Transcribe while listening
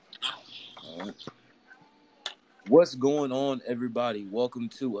All right. What's going on, everybody? Welcome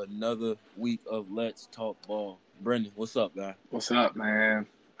to another week of Let's Talk Ball. Brendan, what's up, guy? What's up, man?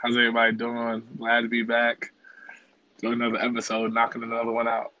 How's everybody doing? Glad to be back. Do another episode, knocking another one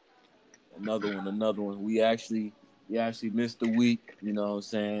out. Another one. We actually missed a week. You know what I'm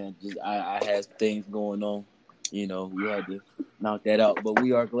saying? I had things going on. You know, we had to knock that out. But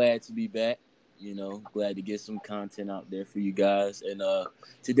we are glad to be back. You know, glad to get some content out there for you guys. And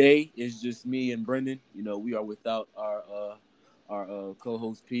today is just me and Brendan. You know, we are without our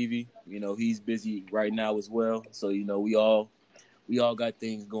co-host Peavy. You know, he's busy right now as well. So, you know, we all got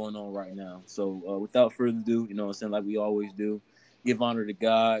things going on right now. So without further ado, you know what I'm saying, like we always do, give honor to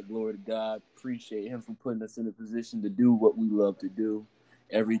God, glory to God, appreciate him for putting us in a position to do what we love to do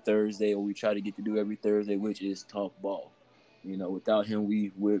every Thursday, or we try to get to do every Thursday, which is talk ball. You know, without him,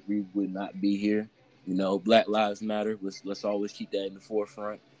 we would not be here. You know, Black Lives Matter. Let's always keep that in the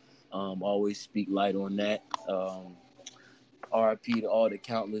forefront. Always speak light on that. RIP to all the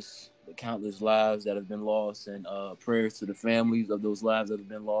countless lives that have been lost, and prayers to the families of those lives that have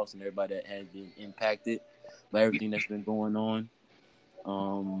been lost and everybody that has been impacted by everything that's been going on.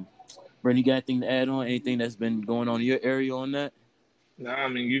 Brent, you got anything to add on? Anything that's been going on in your area on that? Nah, I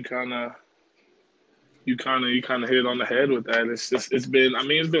mean, you kind of hit it on the head with that. It's been a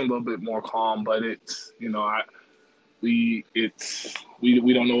little bit more calm, but it's we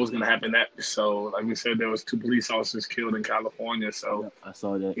don't know what's gonna happen next. So, like we said, there was 2 police officers killed in California. So, Yep, I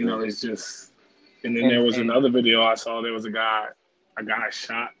saw that. It's just. And then there was another video I saw. There was a guy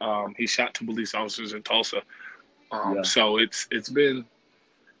shot. He shot 2 police officers in Tulsa. Yeah. So it's been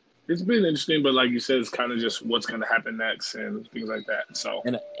interesting, but like you said, it's kind of just what's going to happen next and things like that. So,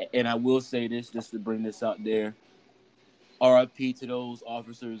 and I will say this, just to bring this out there, RIP to those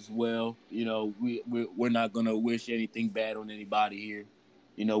officers as well. You know, we're not gonna wish anything bad on anybody here.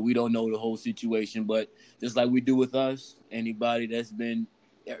 You know, we don't know the whole situation, but just like we do with us, anybody that's been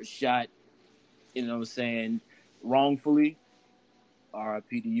shot, you know what I'm saying, wrongfully, RIP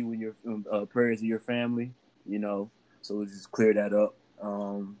to you and your prayers to your family. You know, so let's just clear that up.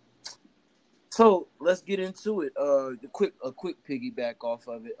 So let's get into it. A quick piggyback off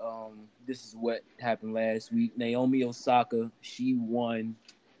of it. This is what happened last week. Naomi Osaka, she won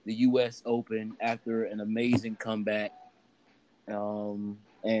the U.S. Open after an amazing comeback.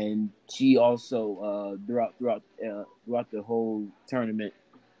 And she also throughout the whole tournament,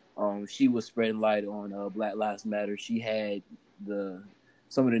 she was spreading light on Black Lives Matter. She had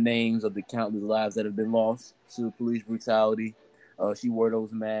some of the names of the countless lives that have been lost to police brutality. She wore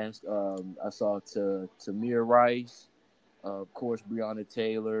those masks. I saw Tamir Rice, of course, Breonna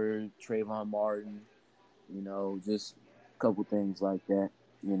Taylor, Trayvon Martin, you know, just a couple things like that,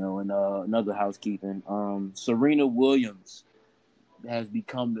 you know. And another housekeeping, Serena Williams has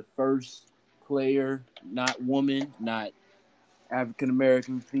become the first player, not woman, not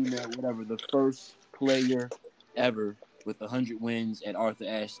African-American, female, whatever, the first player ever with 100 wins at Arthur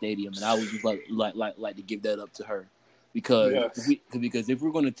Ashe Stadium. And I would just like to give that up to her. Because yes. if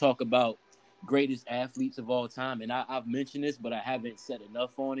we're going to talk about greatest athletes of all time, and I've mentioned this, but I haven't said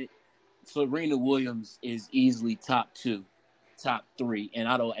enough on it, Serena Williams is easily top 2, top 3, and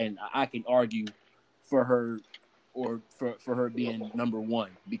I can argue for her or for her being number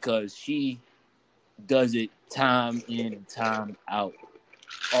 1 because she does it time in and time out.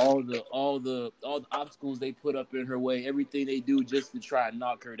 All the obstacles they put up in her way, everything they do just to try and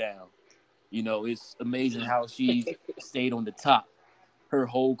knock her down. You know, it's amazing how she stayed on the top her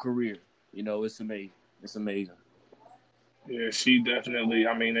whole career. You know, it's amazing. It's amazing. Yeah, she definitely.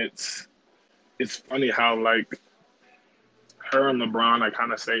 I mean, it's funny how like her and LeBron, I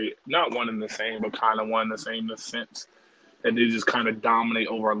kind of say not one and the same, but kind of one and the same in the sense that they just kind of dominate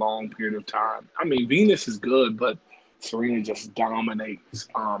over a long period of time. I mean, Venus is good, but Serena just dominates.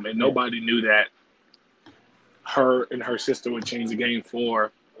 And nobody knew that her and her sister would change the game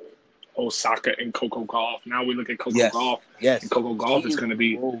for Osaka and Coco Gauff. Now we look at Coco Gauff. Yes. And Coco Gauff is going to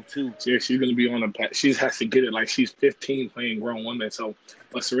be too. Yeah, she's going to be on a. She has to get it like she's 15 playing grown women. So,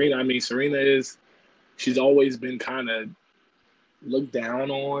 but Serena, she's always been kind of looked down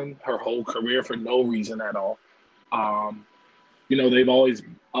on her whole career for no reason at all. You know, they've always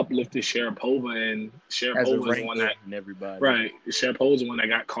uplifted Sharapova, and Sharapova is the one that everybody. Right, Sharapova is the one that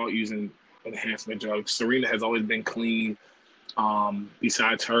got caught using enhancement drugs. Serena has always been clean.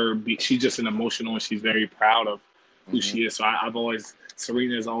 Besides her, she's just an emotional, and she's very proud of who she is. So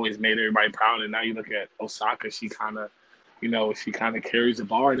Serena has always made everybody proud. And now you look at Osaka, she kind of carries the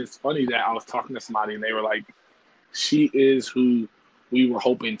bar. And it's funny that I was talking to somebody, and they were like, she is who we were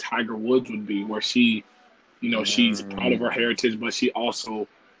hoping Tiger Woods would be, where she, she's proud of her heritage, but she also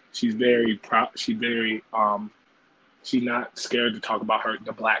she's very proud. She's not scared to talk about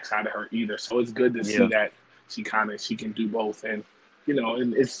the black side of her either. So it's good to see Yeah, that she can do both. And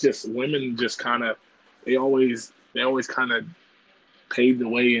and it's just women just kind of they always kind of pave the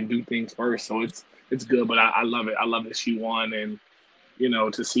way and do things first. So it's good. But I love it. I love that she won, and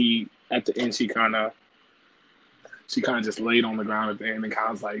to see at the end she kind of just laid on the ground at the end and kind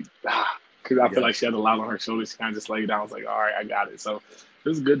of was like, because I feel yeah. like she had a lot on her shoulders. She kind of just laid down. I was like, all right, I got it. So it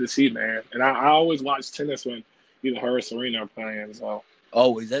was good to see, man. And I always watch tennis when either her or Serena are playing. So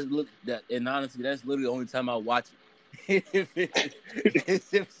Always. And honestly, that's literally the only time I watch it.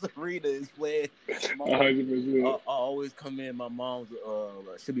 if Serena is playing, I 100%. always come in. My mom's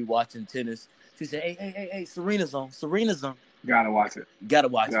should be watching tennis. She said, "Hey, Serena's on. Serena's on. Gotta watch it. Gotta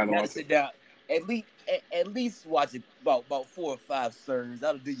watch it. Gotta Gotta watch it. sit down. At least watch it about 4 or 5 serves.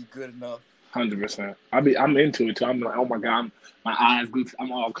 That'll do you good enough." 100%. I'm into it too. I'm like, oh my god, my eyes glued.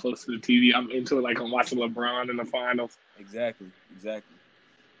 I'm all close to the TV. I'm into it like I'm watching LeBron in the finals. Exactly.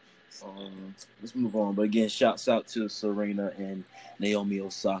 Let's move on. But again, shouts out to Serena and Naomi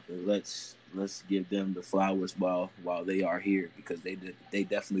Osaka. Let's give them the flowers while they are here, because they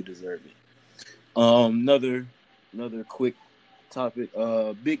definitely deserve it. Another quick topic.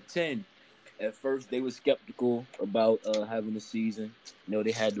 Big Ten. At first, they were skeptical about having the season.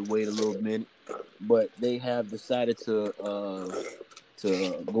 They had to wait a little minute, but they have decided to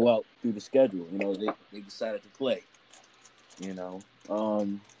go out through the schedule. They decided to play.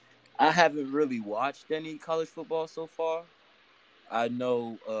 I haven't really watched any college football so far. I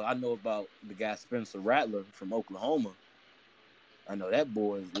know about the guy Spencer Rattler from Oklahoma. I know that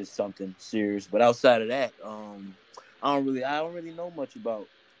boy is something serious. But outside of that, I don't really know much about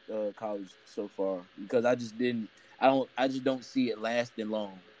college so far, because I just don't see it lasting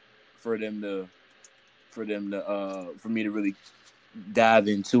long for me to really dive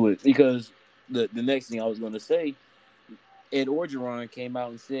into it, because the next thing I was going to say, Ed Orgeron came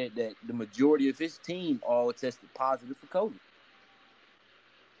out and said that the majority of his team all tested positive for COVID.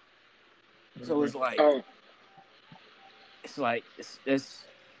 So it's like Oh, it's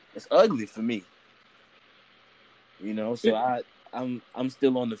ugly for me, So I'm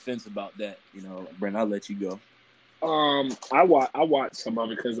still on the fence about that, Brent. I'll let you go. I watched some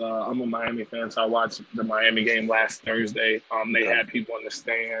of it because I'm a Miami fan, so I watched the Miami game last Thursday. They Okay. had people in the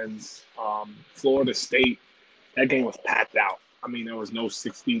stands. Florida State, that game was packed out. I mean, there was no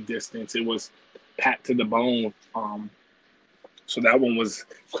 6 feet distance. It was packed to the bone. So that one was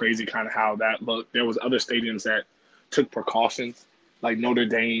crazy, kind of how that looked. There was other stadiums that took precautions, like Notre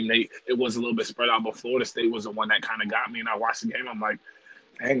Dame. It was a little bit spread out, but Florida State was the one that kind of got me. And I watched the game. I'm like,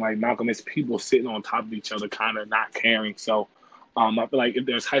 dang, like Malcolm, it's people sitting on top of each other, kind of not caring. So I feel like if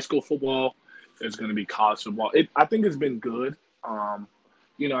there's high school football, there's going to be college football. I think it's been good. I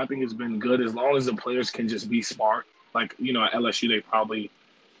think it's been good as long as the players can just be smart. Like, at LSU, they probably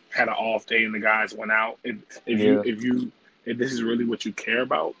had an off day and the guys went out. Yeah. If this is really what you care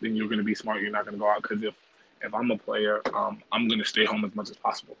about, then you're going to be smart. You're not going to go out, because if I'm a player, I'm going to stay home as much as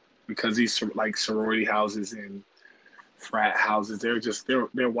possible, because these like sorority houses and frat houses, they're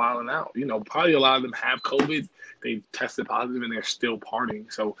wilding out. Probably a lot of them have COVID. They tested positive and they're still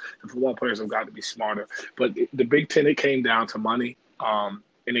partying. So the football players have got to be smarter. But the Big Ten, it came down to money, and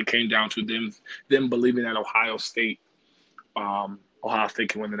it came down to them believing that Ohio State can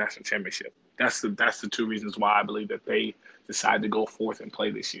win the national championship. That's the 2 reasons why I believe that they decided to go forth and play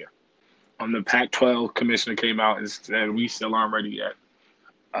this year. The Pac-12 commissioner came out and said we still aren't ready yet.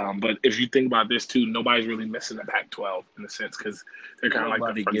 But if you think about this too, nobody's really missing the Pac-12 in a sense, because they're kind of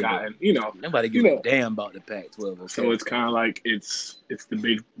like the forgotten, Nobody give a damn about the Pac-12. So Okay. it's kind of like it's the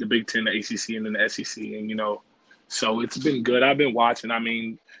Big Ten, the ACC, and then the SEC, and so it's been good. I've been watching. I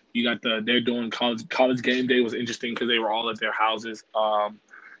mean, you got they're doing college game day was interesting because they were all at their houses.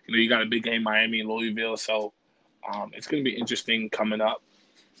 You got a big game, Miami and Louisville, so it's going to be interesting coming up,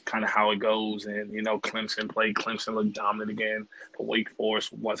 kind of how it goes. And Clemson looked dominant again, but Wake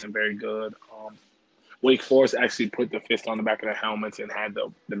Forest wasn't very good. Wake Forest actually put the fist on the back of their helmets and had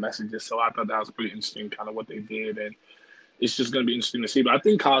the messages, so I thought that was pretty interesting, kind of what they did. And it's just going to be interesting to see. But I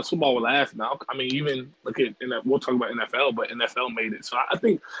think college football will last now. I mean, even look at, and we'll talk about NFL, but NFL made it, so I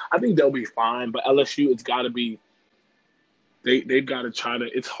think they'll be fine. But LSU, it's got to be. They've got to try to.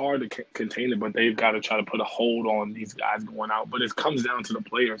 It's hard to contain it, but they've got to try to put a hold on these guys going out. But it comes down to the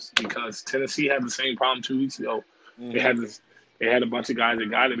players, because Tennessee had the same problem 2 weeks ago. They Mm-hmm. had They had a bunch of guys that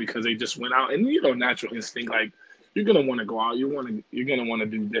got it because they just went out, and natural instinct, like you're gonna want to go out, you're gonna want to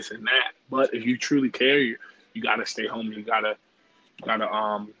do this and that. But if you truly care, you gotta stay home. You gotta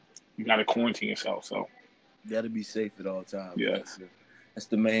quarantine yourself. So Got to be safe at all times. yeah. That's it. That's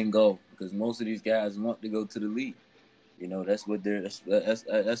the main goal because most of these guys want to go to the league. That's what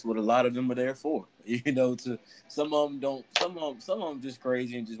that's what a lot of them are there for. To some of them don't. Some of them just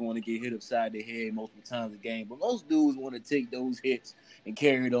crazy and just want to get hit upside the head multiple times a game. But most dudes want to take those hits and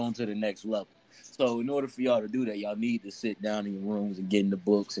carry it on to the next level. So in order for y'all to do that, y'all need to sit down in your rooms and get in the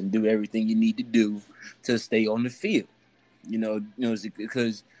books and do everything you need to do to stay on the field.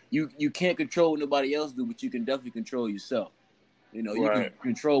 Because you can't control what nobody else do, but you can definitely control yourself. You can Right.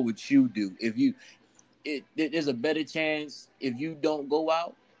 control what you do. There's a better chance if you don't go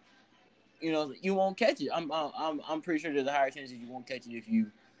out, you won't catch it. I'm pretty sure there's a higher chance that you won't catch it if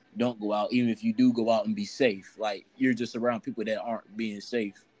you don't go out, even if you do go out and be safe. Like you're just around people that aren't being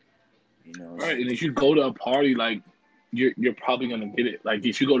safe. Right. And if you go to a party, like you're probably gonna get it. Like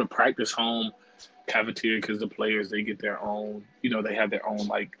if you go to practice home cafeteria, because the players they get their own, they have their own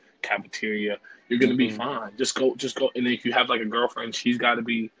like cafeteria. You're gonna be Mm-hmm. fine. Just go. And if you have like a girlfriend, she's got to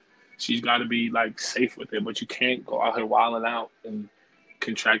be like safe with it. But you can't go out here wilding out and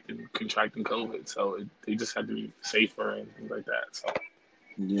contracting COVID. So they just have to be safer and things like that. So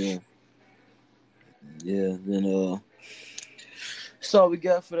Yeah, yeah. That's all we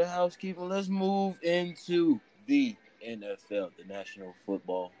got for the housekeeping. Let's move into the NFL, the National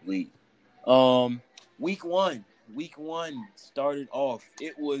Football League. Um, week one. Week one started off.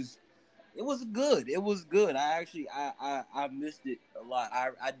 It was good. It was good. I missed it a lot.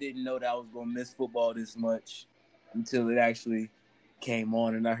 I didn't know that I was gonna miss football this much until it actually came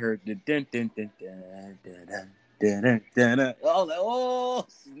on and I heard the dun dun dun dun dun dun dun dun dun. Dun. I was like, oh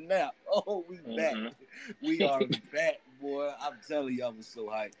snap! Oh, we back. hmm We are back, boy. I'm telling you, I was so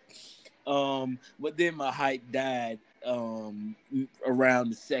hyped. But then my hype died around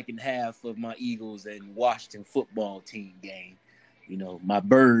the second half of my Eagles and Washington football team game. My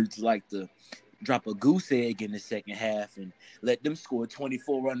birds like to drop a goose egg in the second half and let them score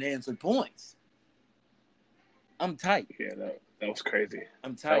 24 unanswered points. I'm tight. yeah, that was crazy.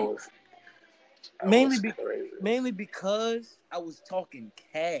 I'm That tight. was that Mainly, was crazy. mainly because I was talking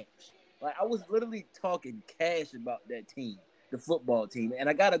cash. Like I was literally talking cash about that team, the football team, and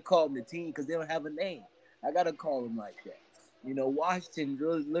I gotta call them the team because they don't have a name. I gotta call them like that. Washington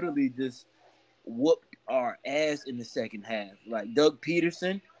literally just whooped our ass in the second half. Like Doug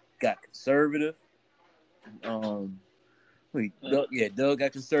Peterson got conservative. Um, Doug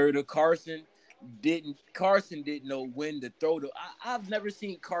got conservative. Carson didn't know when to throw I've never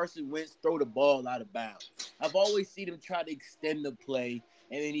seen Carson Wentz throw the ball out of bounds. I've always seen him try to extend the play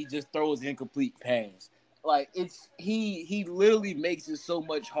and then he just throws an incomplete pass. Like he literally makes it so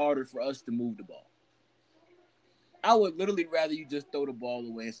much harder for us to move the ball. I would literally rather you just throw the ball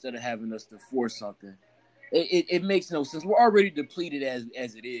away instead of having us to force something. It makes no sense. We're already depleted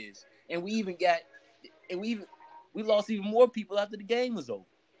as it is, and we lost even more people after the game was over.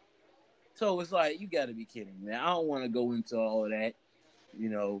 So it's like you got to be kidding, man. I don't want to go into all of that.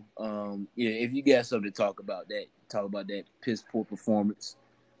 Yeah. If you got something to talk about that piss poor performance.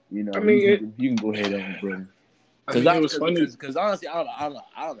 I You mean, can go ahead on, brother. it was funny. Because honestly,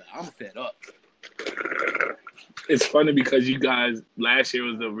 I'm fed up. It's funny because you guys last year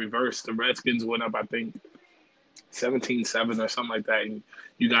was the reverse. The Redskins went up, I think, 17-7 or something like that, and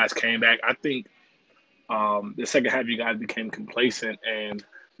you guys came back. I think the second half you guys became complacent, and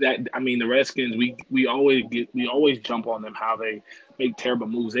the Redskins we always jump on them how they make terrible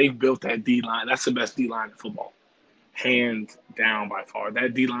moves. They built that D line. That's the best D line in football, hands down by far.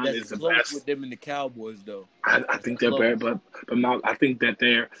 That D line That's is the close with best. them and the Cowboys, though. I That's think they're close. better, but not. I think that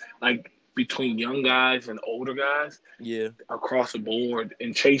they're like between young guys and older guys Yeah. across the board.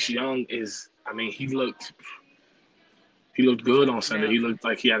 And Chase Young is, he looked good on Sunday. Now, He looked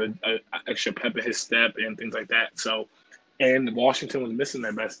like he had a extra pep in his step and things like that. So, and Washington was missing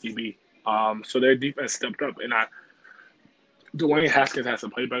their best DB. So their defense stepped up, and Dwayne Haskins has to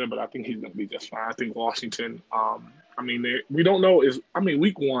play better, but I think he's going to be just fine. I think Washington. We don't know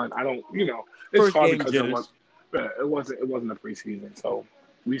week one. I don't. It's first hard game of because jitters. it wasn't a preseason. So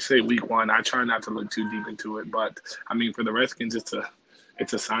we say week one. I try not to look too deep into it, but for the Redskins,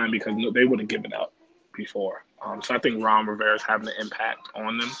 it's a sign because they would have given up before. So I think Ron Rivera is having an impact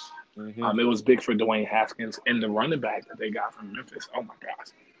on them. Mm-hmm. It was big for Dwayne Haskins and the running back that they got from Memphis. Oh my gosh!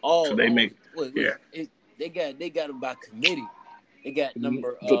 So they Oh, make wait, yeah. they got them by committee. They got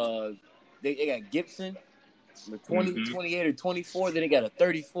number But, they got Gibson, the 20, hmm 28 or 24. Then they got a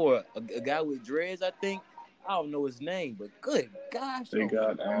 34, a guy with dreads, I think. I don't know his name, but good gosh They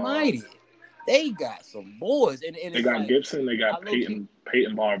got almighty. They got some boys. And they it's got like Gibson. They I got low key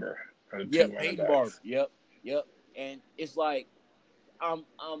Peyton Barber are the two running Peyton Barber. backs. Yep. And it's like I'm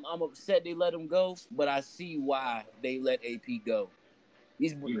upset they let him go, but I see why they let AP go.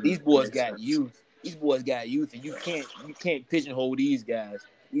 These boys Makes got sense. youth. These boys got youth, and you can't pigeonhole these guys.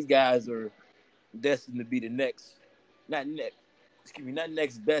 These guys are destined to be the next, not next, not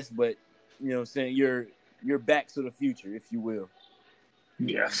next best, but you know what I'm saying, you're back to the future, if you will.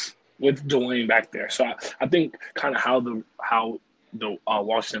 Yes, with Dwayne back there. So I think kind of how the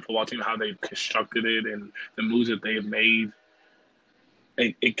Washington football team, how they've constructed it and the moves that they've made,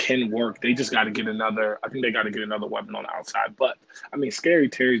 it can work. They just got to get another. I think they got to get another weapon on the outside. But I mean, Scary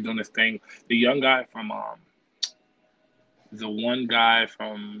Terry's doing his thing. The young guy from the one guy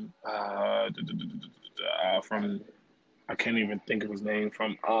from I can't even think of his name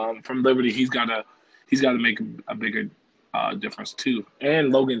from Liberty. He's got to make a bigger difference too. And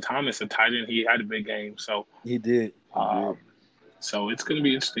Logan Thomas, a tight end, he had a big game. So He did. He um, did. so it's going to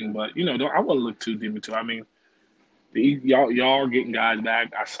be interesting. But I wouldn't look too deep into it. I mean, y'all are getting guys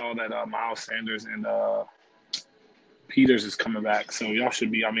back. I saw that Miles Sanders and Peters is coming back. So y'all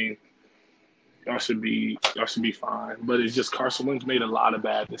should be. I mean, y'all should be fine. But it's just Carson Wentz made a lot of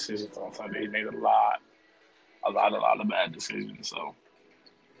bad decisions on Sunday. He made a lot of bad decisions. So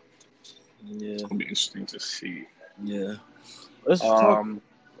it's Yeah. gonna be interesting to see. Yeah. Let's talk. Um,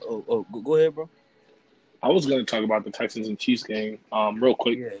 Go ahead, bro. I was gonna talk about the Texans and Chiefs game, real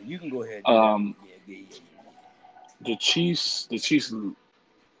quick. Yeah, you can go ahead and do that. Um, Yeah. the Chiefs,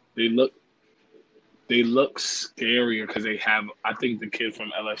 they look they look scarier because they have. I think the kid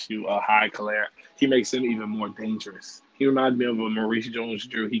from LSU, Hyde Calais, he makes them even more dangerous. He reminds me of a Maurice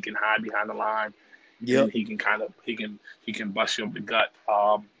Jones-Drew. He can hide behind the line, and Yep. he can he can bust you up the gut.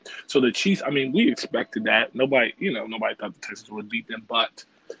 So the Chiefs, I mean, we expected that. Nobody thought the Texans would beat them, but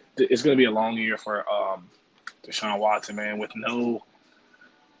it's going to be a long year for Deshaun Watson, man. With no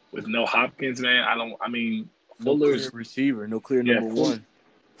Hopkins, man. I mean, No clear Fuller's receiver. No clear yeah, number one.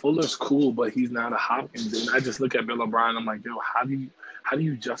 Fuller's cool, but he's not a Hopkins. And I just look at Bill O'Brien. I'm like, yo, how do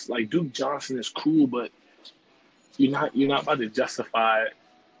you just like Duke Johnson is cool, but you're not about to justify.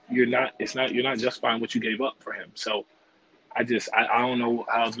 You're not justifying what you gave up for him. So I don't know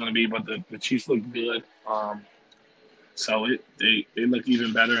how it's gonna be, but the Chiefs look good. So they look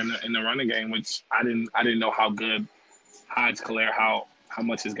even better in the running game, which I didn't know how good Hyde's Calais how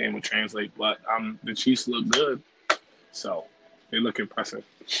much his game would translate, but the Chiefs look good, so they look impressive,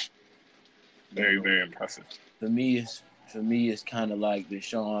 You very know, very impressive. for me, it's kind of like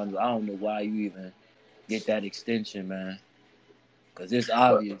Deshaun. I don't know why you even get that extension, man. Because it's But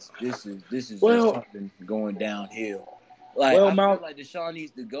obvious. This is just well, something going downhill. Like well, I feel Mal, like Deshaun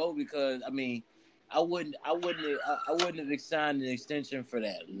needs to go because I mean, I wouldn't have signed an extension for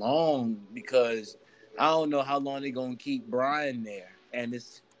that long because I don't know how long they're gonna keep Brian there, and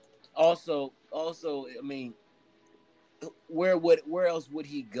it's also I mean, where else would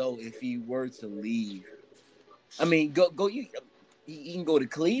he go if he were to leave? I mean, go you. He can go to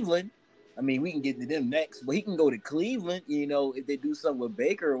Cleveland. I mean, we can get to them next, but he can go to Cleveland. If they do something with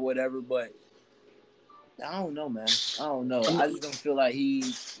Baker or whatever. But I don't know, man. I don't know. I'm, I just don't feel like he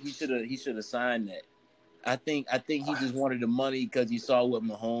should have signed that. I think he just wanted the money because he saw what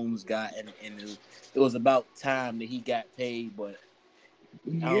Mahomes got, and it was about time that he got paid. But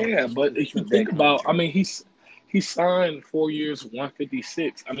I don't yeah, think he but should have if you took that think about, I contract. mean, he signed 4 years,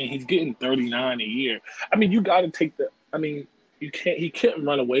 156. I mean, he's getting 39 a year. I mean, you got to take the. I mean, he couldn't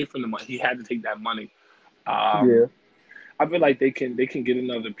run away from the money. He had to take that money. Um, Yeah, I feel like they can get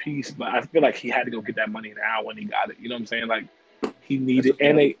another piece, but I feel like he had to go get that money now when he got it. You know what I'm saying? Like he that's a needed,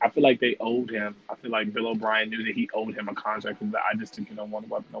 and fact. I feel like they owed him. I feel like Bill O'Brien knew that he owed him a contract. And I just took one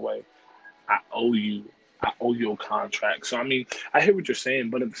weapon away. I owe you. I owe you a contract. So I mean, I hear what you're saying,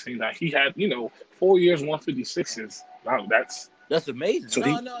 but at the same time, he had 4 years, 156 is wow. That's amazing. So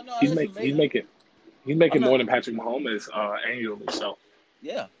No, no, no. he's That's make he's amazing. making he's I'm making not. more than Patrick Mahomes annually. So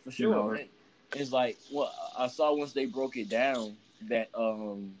Yeah, for you sure. know, And it's like well, I saw once they broke it down that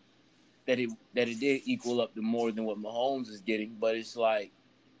that it did equal up to more than what Mahomes is getting, but it's like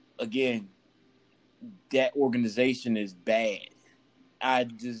again that organization is bad. I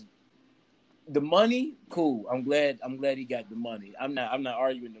just the money, cool. I'm glad he got the money. I'm not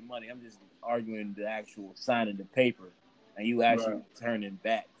arguing the money. I'm just arguing the actual signing the paper, and you right. actually turning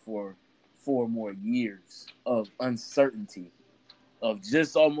back for 4 more years of uncertainty of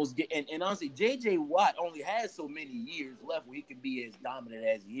just almost get and honestly, JJ Watt only has so many years left where he can be as dominant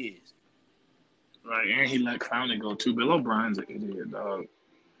as he is. Right, and he let Clowney go too. Bill O'Brien's an idiot, dog.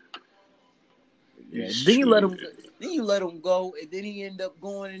 Yeah. He's Then you let truly him. Then you let him go, and then he end up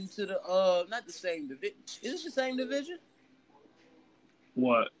going into the not the same division. Is it the same division?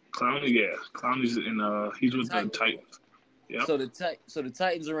 what? Clowney, yeah. Clowney's he's The with the Titans. Titans. Yep. So the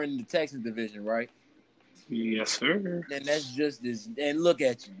Titans are in the Texas division, right? Yes, sir. And that's just this. And look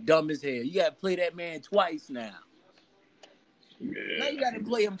at you, dumb as hell. You got to play that man twice now. Now you got to Yeah.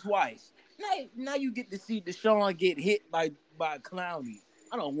 play him twice. Now you get to see Deshaun get hit by Clowney.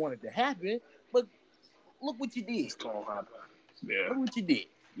 I don't want it to happen, but look what you did. It's gonna happen. Yeah. Look what you did.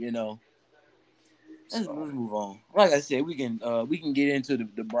 You know. Let's So, move on. Like I said, we can get into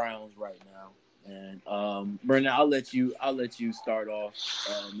the Browns right now. And Brendan, I'll let you start off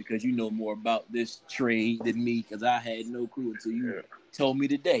because you know more about this trade than me because I had no clue until you told me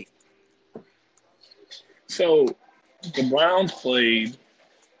today. so the Browns played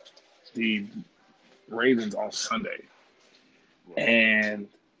the Ravens on Sunday, and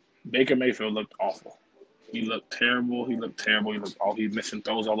Baker Mayfield looked awful. He looked terrible. He looked all he's missing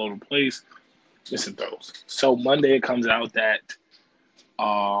throws all over the place. Missing throws. So Monday it comes out that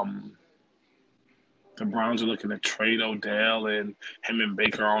um the Browns are looking to trade Odell, and him and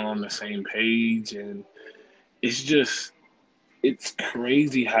Baker aren't on the same page, and it's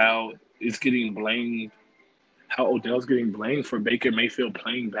crazy how it's getting blamed, how Odell's getting blamed for Baker Mayfield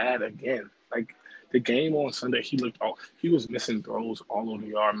playing bad again. Like the game on Sunday, he was missing throws all over the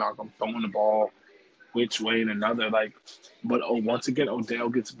yard. Malcolm throwing the ball which way and another. But once again, Odell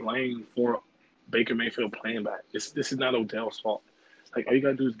gets blamed for Baker Mayfield playing bad. This is not Odell's fault. Like all you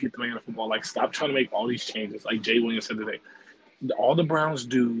gotta do is get the man the football. Like stop trying to make all these changes. Like Jay Williams said today, all the Browns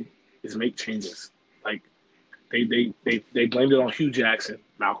do is make changes. Like they blamed it on Hugh Jackson,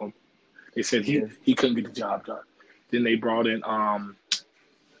 Malcolm. They said he couldn't get the job done. Then they brought in my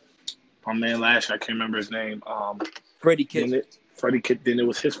man last year, I can't remember his name. Freddie Kitchens. Then it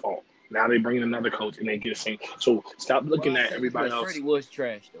was his fault. Now they bring in another coach and they get the same. So stop looking at everybody else. Freddie was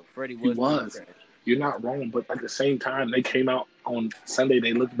trash though. Freddie was trash. You're not wrong, but at the same time, they came out on Sunday.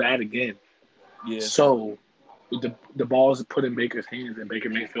 They looked bad again. Yeah. So the ball is put in Baker's hands, and Baker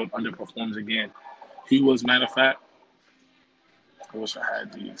Mayfield underperforms again. He was, matter of fact, I wish I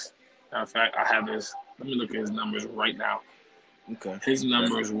had these. Matter of fact, I have his. Let me look at his numbers right now. Okay. His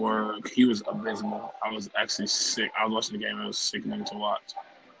numbers were. He was abysmal. I was actually sick. I was watching the game. It was sickening to watch.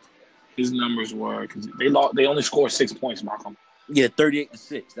 His numbers were because they only scored 6 points, Malcolm. Yeah,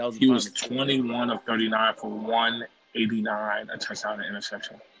 38-6. That was. He was 21 of 39 for 189, a touchdown and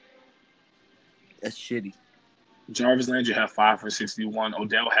interception. That's shitty. Jarvis Landry had 5 for 61.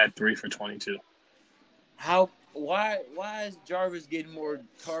 Odell had 3 for 22. Why is Jarvis getting more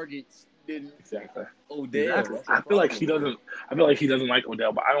targets than Odell? Exactly. I feel like he doesn't like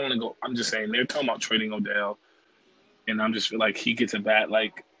Odell, but I don't want to go. I'm just saying they're talking about trading Odell, and I'm just feel like he gets a bad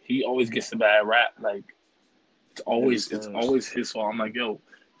he always gets a bad rap. Like it's always his fault. I'm like, yo,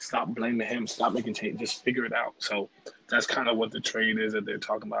 stop blaming him. Stop making change. Just figure it out. So that's kind of what the trade is that they're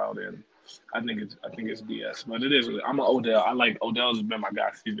talking about, and I think it's BS. But it is. I'm an Odell. I like Odell's been my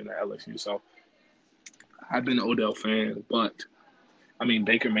guy. He's been at LSU, so I've been an Odell fan. But I mean,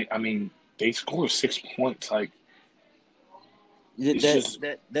 they scored 6 points. Like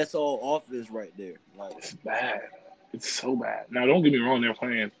that's all offense right there. Like it's bad. It's so bad. Now, don't get me wrong. They're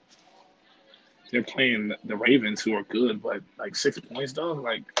playing the Ravens, who are good, but like 6 points, though,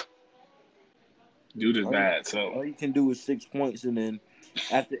 like, dude is bad. So all you can do is 6 points, and then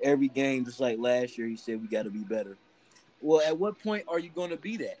after every game, just like last year, he said we got to be better. Well, at what point are you going to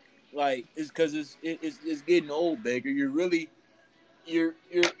be that? Like, it's because it's getting old, Baker.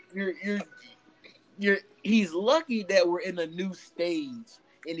 He's lucky that we're in a new stage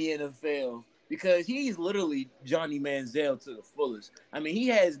in the NFL. Because he's literally Johnny Manziel to the fullest. I mean, he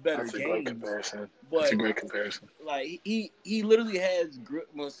has better games. That's a great comparison. Like he literally has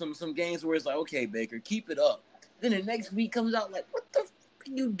some games where it's like, okay, Baker, keep it up. Then the next week comes out like, what the f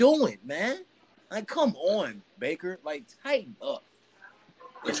are you doing, man? Like, come on, Baker. Like, tighten up.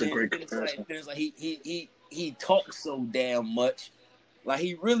 That's a great comparison. It's like he talks so damn much. Like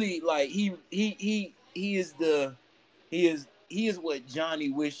he really he is what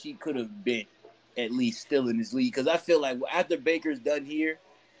Johnny wished he could have been. At least still in this league, because I feel like after Baker's done here,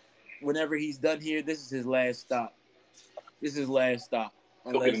 whenever he's done here, this is his last stop.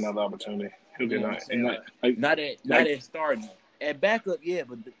 He'll get another opportunity. He'll get not at starting. At backup, yeah,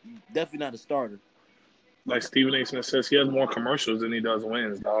 but definitely not a starter. Like Stephen A. Smith says, he has more commercials than he does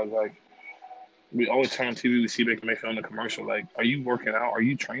wins, dog. Like we always turn on TV, we see Baker Mayfield on the commercial. Like, are you working out? Are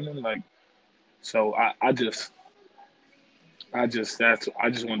you training? Like, so I just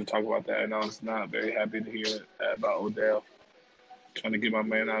wanted to talk about that, and I was not very happy to hear about Odell trying to get my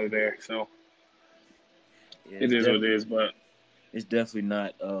man out of there. So it is what it is, but it's definitely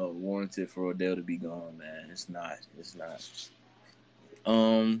not warranted for Odell to be gone, man. It's not.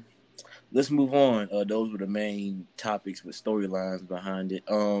 Let's move on. Those were the main topics with storylines behind it.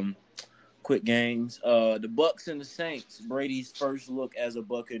 quick games. The Bucks and the Saints. Brady's first look as a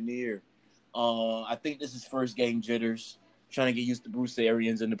Buccaneer. I think this is first game jitters. Trying to get used to Bruce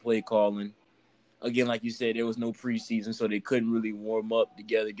Arians and the play calling. Again, like you said, there was no preseason, so they couldn't really warm up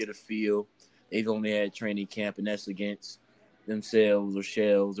together, get a feel. They've only had training camp, and that's against themselves or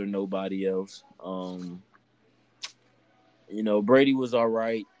shells or nobody else. Brady was all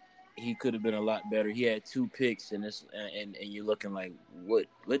right. He could have been a lot better. He had 2 picks, and you're looking like, what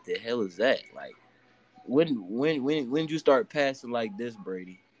the hell is that? Like, when did you start passing like this,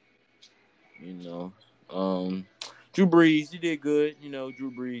 Brady? Drew Brees, you did good.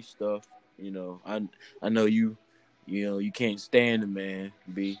 Drew Brees stuff. I know you can't stand the man,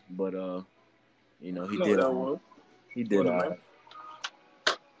 B, but he No, did that all. was He did what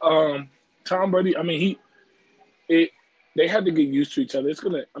all. man. Tom Brady. I mean, they had to get used to each other. It's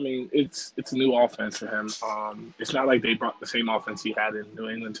a new offense for him. It's not like they brought the same offense he had in New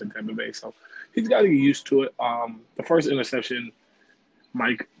England to Tampa Bay, so he's got to get used to it. The first interception,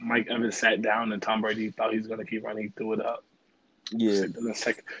 Mike Evans sat down, and Tom Brady thought he was going to keep running. He threw it up. Yeah.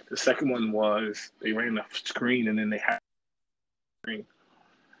 The second one was they ran the screen, and then they had the screen.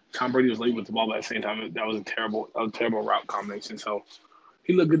 Tom Brady was late with the ball, but at the same time, that was a terrible route combination. So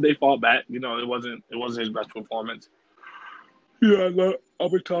he looked good. They fought back. It wasn't his best performance. Yeah,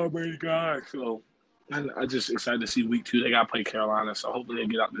 I'm a Tom Brady guy, so I'm just excited to see week 2. They got to play Carolina, so hopefully they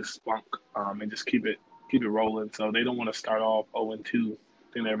get out this spunk and just keep it rolling. So they don't want to start off 0-2.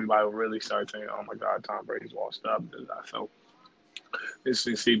 Then everybody will really start saying, "Oh my God, Tom Brady's washed up." So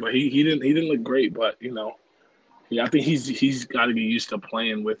interesting to see, but he didn't look great, but I think he's got to get used to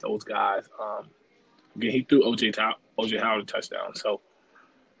playing with those guys. Again, he threw OJ Howard a touchdown, so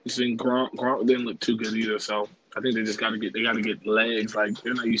Gronk didn't look too good either. So I think they just got to get legs. Like,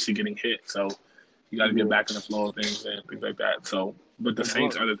 they're not used to getting hit, so you got to get back in the flow of things and things like that. So, but the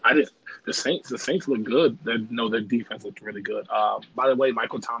Saints the Saints look good. Their defense looked really good. By the way,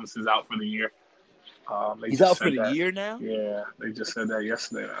 Michael Thomas is out for the year. He's out for the year now? Yeah, they just said that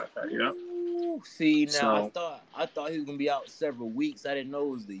yesterday. Yep. See, now I thought he was gonna be out several weeks. I didn't know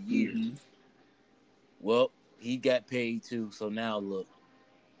it was the year. Mm-hmm. Well, he got paid too. So now look,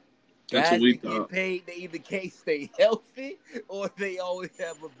 That's guys what we that get thought. paid, they either can't stay healthy or they always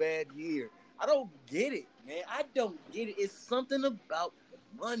have a bad year. I don't get it, man. I don't get it. It's something about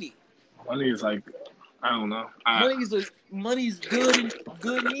money. Money is like, I don't know. Money's good and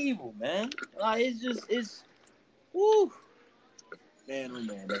evil, man. Like, it's woo. Man, oh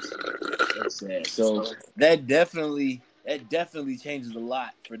man, that's sad. So that definitely changes a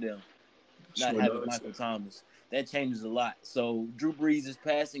lot for them. Not having Michael Thomas. That changes a lot. So Drew Brees'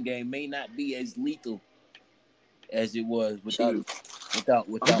 passing game may not be as lethal as it was without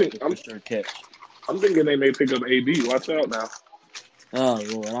the for sure catch. I'm thinking they may pick up AB. Watch out now. Oh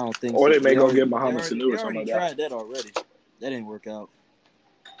Lord, I don't think or so. they may go get Muhammad Sanu or something like that. They already tried that already. That didn't work out.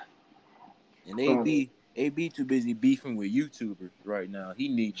 And AB too busy beefing with YouTubers right now. He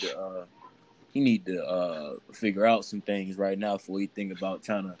need to figure out some things right now before he think about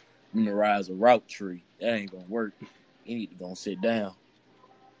trying to memorize a route tree. That ain't gonna work. He need to go and sit down.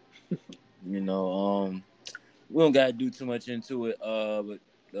 We don't gotta do too much into it. But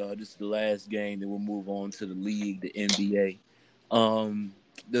this is the last game. Then we'll move on to the league, the NBA.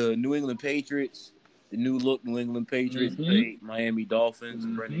 The New England Patriots, the new look New England Patriots played Miami Dolphins,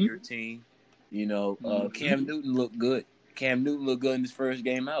 running your team. Cam Newton looked good. Cam Newton looked good in his first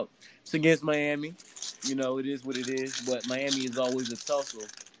game out. It's against Miami. It is what it is. But Miami is always a tussle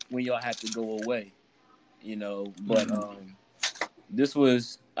when y'all have to go away. But this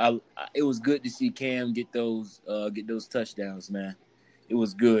was it was good to see Cam get those touchdowns, man. It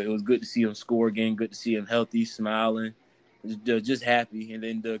was good. It was good to see him score again. Good to see him healthy, smiling, just happy. And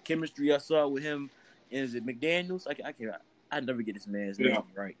then the chemistry I saw with him, is it McDaniels? I never get this man's name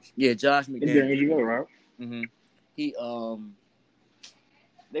right. Yeah, Josh McDaniels. You got it right. Mm-hmm. He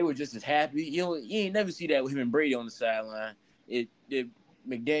they were just as happy. You ain't never see that with him and Brady on the sideline.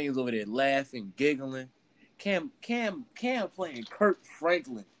 McDaniels over there laughing, giggling. Cam playing Kirk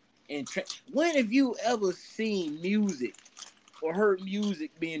Franklin. When have you ever seen music or heard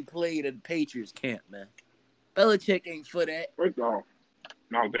music being played at the Patriots camp, man? Belichick ain't for that.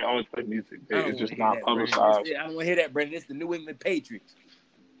 No, they always play music. It's just not publicized. I don't want to hear that, Brandon. It's the New England Patriots.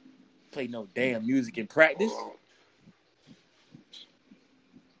 Play no damn music in practice.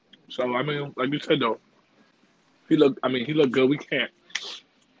 So I mean, like you said though, he looked good.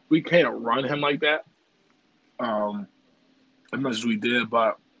 We can't run him like that. As much as we did,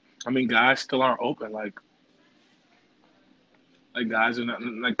 but I mean, guys still aren't open. Like guys are not,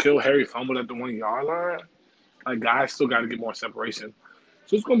 like Kill Harry fumbled at the 1 yard line. Like, guys still got to get more separation.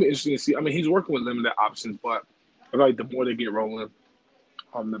 So it's going to be interesting to see. I mean, he's working with limited options, but I feel like the more they get rolling,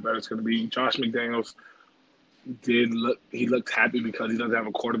 the better it's going to be. Josh McDaniels he looked happy because he doesn't have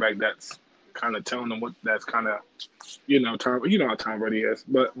a quarterback that's kind of telling him what that's kind of, Tom, how Tom Brady is.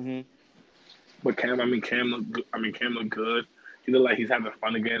 Mm-hmm. But Cam looked good. Cam looked good. He looked like he's having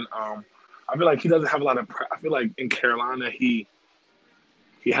fun again. I feel like he doesn't have a lot of. I feel like in Carolina he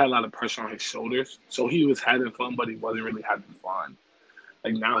had a lot of pressure on his shoulders, so he was having fun, but he wasn't really having fun.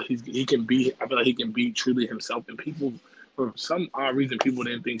 Like now he can be. I feel like he can be truly himself, and people for some odd reason people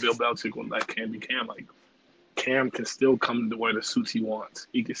didn't think Bill Belichick would let Cam be Cam. Like Cam can still come to wear the suits he wants.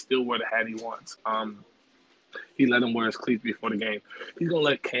 He can still wear the hat he wants. He let him wear his cleats before the game. He's gonna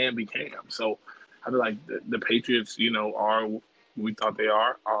let Cam be Cam. So I feel like the Patriots, are what we thought they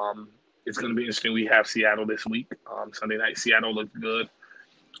are. It's gonna be interesting. We have Seattle this week. Sunday night. Seattle looks good.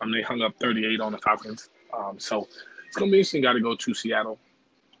 They hung up 38 on the Falcons. So it's gonna be interesting. Got to go to Seattle.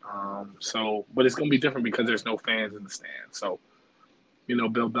 But it's gonna be different because there's no fans in the stands. So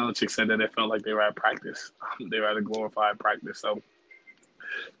Bill Belichick said that it felt like they were at practice. They were at a glorified practice. So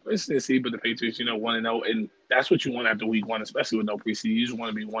interesting to see. But the Patriots, 1-0, and that's what you want after week one, especially with no preseason. You just want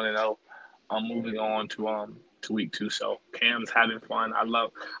to be 1-0. Moving on to week two. So Cam's having fun. I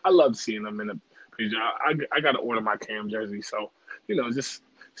love seeing them in the Patriots. I got to order my Cam jersey. So it's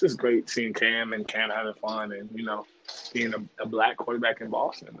just great seeing Cam and Cam having fun, and being a black quarterback in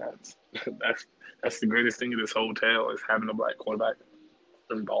Boston. That's the greatest thing of this whole tale is having a black quarterback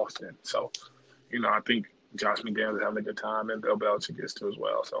in Boston. So, I think Josh McDaniels is having a good time, and Bill Belichick is too as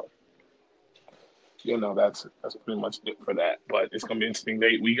well. So, that's pretty much it for that. But it's gonna be interesting.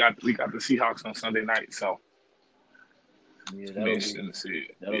 We got the Seahawks on Sunday night, so Yeah, it'll be interesting to see.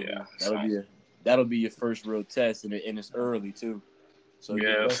 That'll be your first real test, and it's early too. So you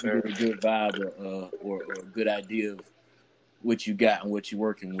definitely get a good vibe or a good idea of what you got and what you're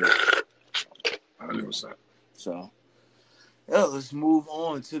working with. 100%. So, let's move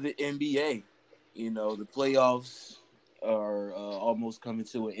on to the NBA. The playoffs are almost coming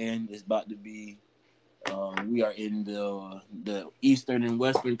to an end. It's about to be. We are in the Eastern and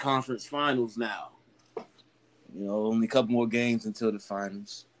Western Conference Finals now. Only a couple more games until the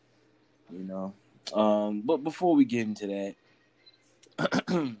finals. But before we get into that.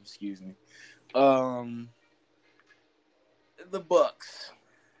 Excuse me. The Bucks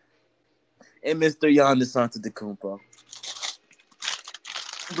and Mr. Giannis Antetokounmpo.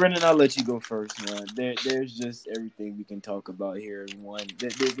 Brendan, I'll let you go first, man. There's just everything we can talk about here in one.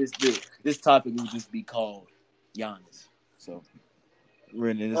 This topic will just be called Giannis. So,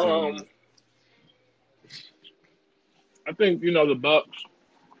 Brendan, I think the Bucks.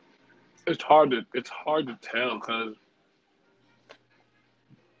 It's hard to tell because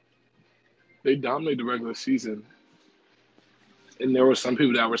they dominated the regular season, and there were some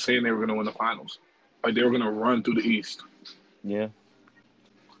people that were saying they were going to win the finals, like they were going to run through the East. Yeah.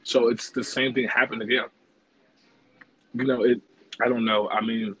 So it's the same thing happened again. I don't know. I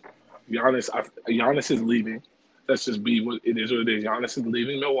mean, Giannis is leaving. Let's just be what it is. What it is. Giannis is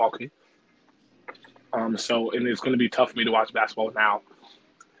leaving Milwaukee. And it's going to be tough for me to watch basketball now.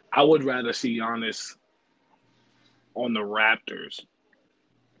 I would rather see Giannis on the Raptors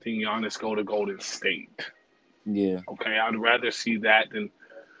than Giannis go to Golden State. Yeah. Okay, I'd rather see that than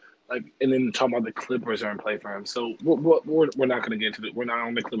and then talking about the Clippers are in play for him. So we're not going to get into it. We're not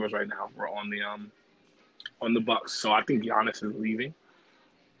on the Clippers right now. We're on the Bucks. So I think Giannis is leaving.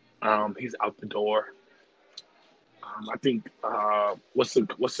 He's out the door. I think what's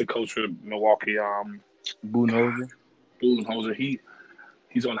the coach for Milwaukee? Budenholzer.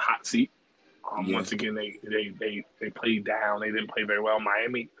 He's on the hot seat. Yeah. Once again, they played down. They didn't play very well.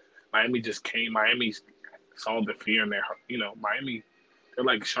 Miami just came. Miami saw the fear in their. Miami. They're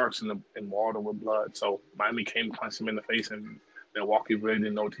like sharks in water with blood. So Miami came, punched them in the face, and Milwaukee really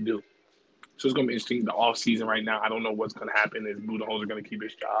didn't know what to do. So it's going to be interesting. The off season right now, I don't know what's going to happen. Is Budenholzer going to keep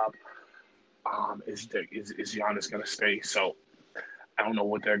his job? Is Giannis going to stay? So I don't know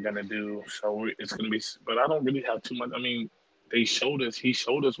what they're going to do. So it's going to be. But I don't really have too much. I mean, he showed us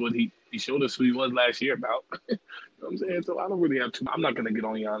what he showed us who he was last year about. You know what I'm saying? So I don't really have too. I'm not going to get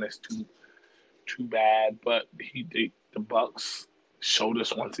on Giannis too bad. But the Bucks showed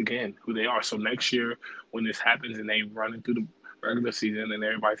us once again who they are. So next year, when this happens and they run into the regular season and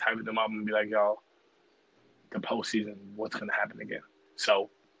everybody's hyping them up and be like, y'all, the postseason, what's going to happen again? So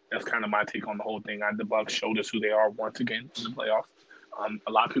that's kind of my take on the whole thing. The Bucks showed us who they are once again in the playoffs.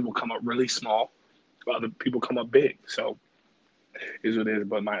 A lot of people come up really small. Other people come up big. So is what it is.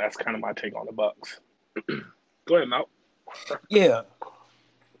 But that's kind of my take on the Bucks. Go ahead, Mal. Yeah.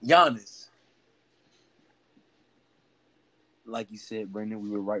 Giannis. like you said, Brendan, we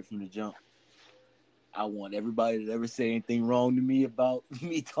were right from the jump. I want everybody to ever say anything wrong to me about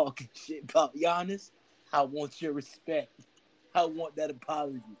me talking shit about Giannis. I want your respect. I want that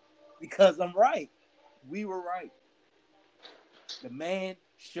apology because I'm right. We were right. The man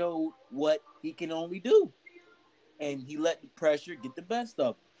showed what he can only do, and he let the pressure get the best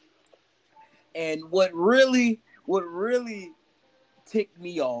of him. And what really ticked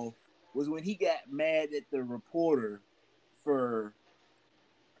me off was when he got mad at the reporter for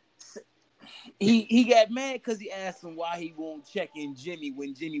he got mad because he asked him why he won't check in Jimmy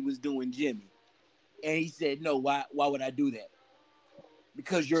when Jimmy was doing Jimmy, and he said, "No, why would I do that?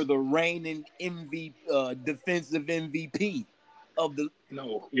 Because you're the reigning defensive MVP of the."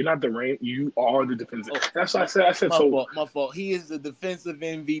 No, you're not the reign. You are the defensive. Oh, That's what I said. I said my so. fault. My fault. He is the defensive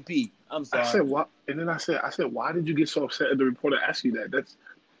MVP. I'm I sorry. said what? And then I said, why did you get so upset at the reporter asked you that?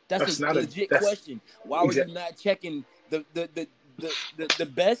 That's a not a legit that's question. Why were you not checking the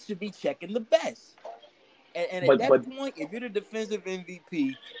best should be checking the best? And at that point, if you're the defensive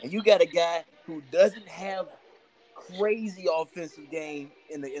MVP and you got a guy who doesn't have crazy offensive game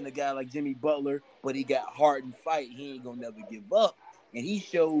in a guy like Jimmy Butler, but he got heart and fight, he ain't gonna never give up. And he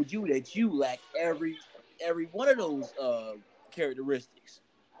showed you that you lack every one of those characteristics.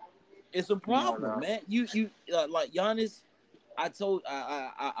 It's a problem, man. You like Giannis. I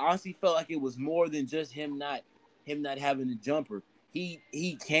honestly felt like it was more than just him not having a jumper.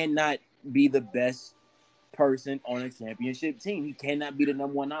 He cannot be the best person on a championship team. He cannot be the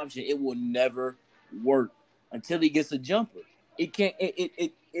number one option. It will never work until he gets a jumper. It can't.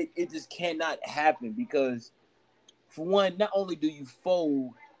 It just cannot happen because, for one, not only do you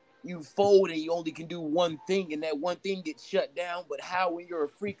fold and you only can do one thing, and that one thing gets shut down. But how when you're a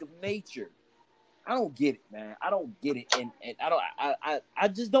freak of nature? I don't get it, man. I don't get it, and I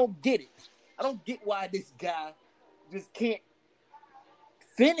just don't get it. I don't get why this guy just can't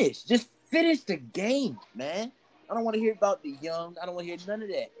finish. Just finish the game, man. I don't want to hear about the young. I don't want to hear none of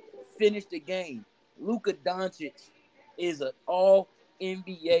that. Finish the game. Luka Doncic is an all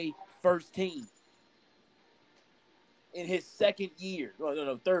NBA first team in his second year.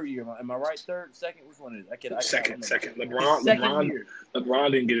 No, third year. Am I right? Third, second? Which one is it? Second.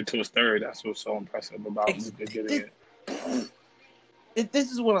 LeBron didn't get it to his third. That's what's so impressive about Luka getting it.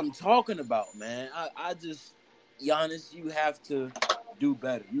 This is what I'm talking about, man. I just, Giannis, you have to do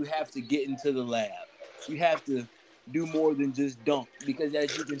better. You have to get into the lab. You have to do more than just dunk because,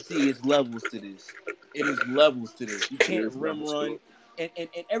 as you can see, it's levels to this. It is levels to this. You can't rim run. And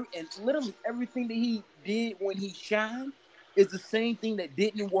literally everything that he did when he shined is the same thing that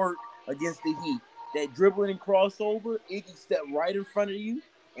didn't work against the Heat. That dribbling and crossover, Iggy stepped right in front of you,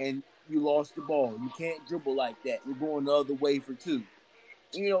 and you lost the ball. You can't dribble like that. You're going the other way for two.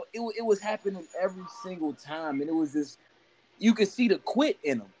 You know, it was happening every single time, and it was just, you could see the quit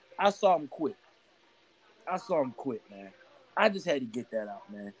in him. I saw him quit, man. I just had to get that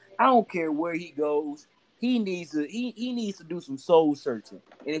out, man. I don't care where he goes. He needs to do some soul searching.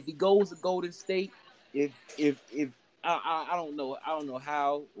 And if he goes to Golden State, if I don't know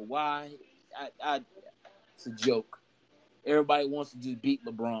how or why. It's a joke. Everybody wants to just beat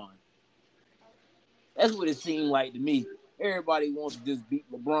LeBron. That's what it seemed like to me. Everybody wants to just beat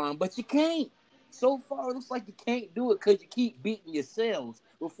LeBron, but you can't. So far, it looks like you can't do it because you keep beating yourselves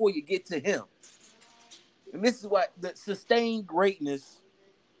before you get to him. And this is why the sustained greatness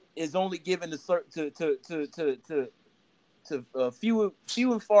is only given to few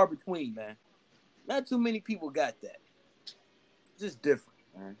and far between, man. Not too many people got that. Just different,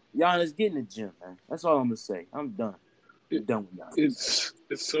 man. Giannis, get in the gym, man. That's all I'm gonna say. I'm done. Done with Giannis.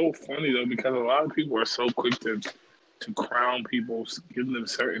 It's so funny though because a lot of people are so quick to crown people, giving them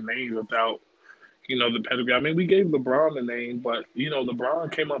certain names without, the pedigree. I mean, we gave LeBron the name, but LeBron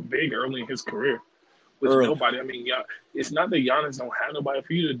came up big early in his career with nobody. I mean, it's not that Giannis don't have nobody.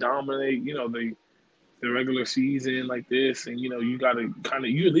 For you to dominate, the regular season like this, and you got to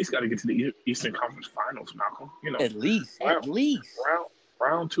you at least got to get to the Eastern Conference Finals, Malcolm. At least.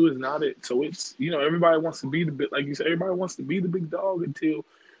 Round two is not it. So it's everybody wants to be the big, like you said, everybody wants to be the big dog until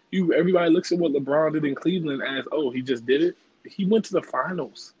everybody looks at what LeBron did in Cleveland as, oh, he just did it. He went to the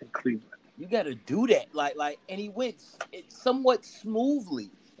finals in Cleveland. You got to do that, and he went somewhat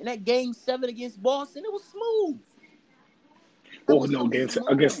smoothly. In that Game 7 against Boston, it was smooth. Against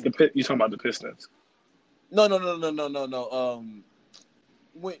the you talking about the Pistons? No.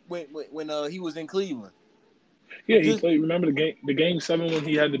 When he was in Cleveland. Yeah, he played. Remember the game 7 when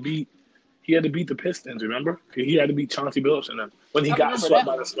he had to beat the Pistons. Remember, he had to beat Chauncey Billups and them when he got swept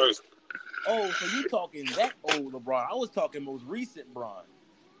by the Spurs. Oh, so you talking that old LeBron? I was talking most recent Bron.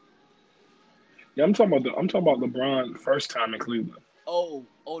 Yeah, I'm talking about LeBron first time in Cleveland.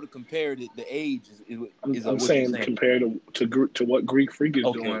 To compare the age is I'm what you're saying saying. compared to what Greek Freak is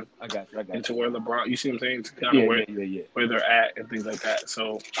Okay, doing, I got you. I and got to you. where LeBron, you see what I'm saying? It's kind of Yeah, yeah, yeah, yeah. where they're at and things like that.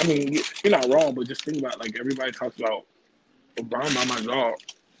 So I mean, you're not wrong, but just think about like everybody talks about LeBron. Oh my God,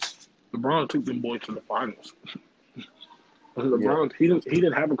 LeBron took them boys to the finals. Yeah. LeBron, he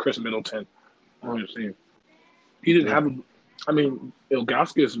didn't have a Chris Middleton on his team. He didn't Yeah. have. I mean,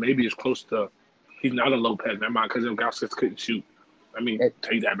 Ilgauskas maybe is close to. He's not a Lopez, never mind, because Ilgauskas couldn't shoot. I mean, That-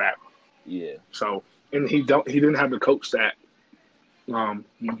 take that back. yeah. So, and he didn't have the coach that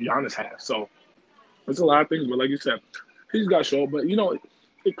Giannis has. So, there's a lot of things. But like you said, he's got to show. But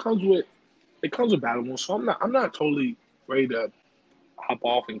it comes with battle. So I'm not totally ready to hop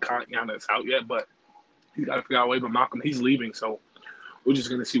off and count Giannis out yet. But he's got to figure out a way. But Malcolm, he's leaving, so we're just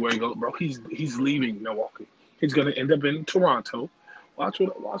gonna see where he goes, bro. He's leaving Milwaukee. He's gonna end up in Toronto. Watch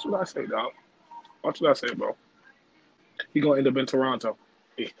what I say, dog. Watch what I say, bro. He's gonna end up in Toronto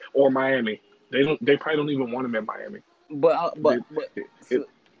or Miami. They probably don't even want him in Miami. But They, it,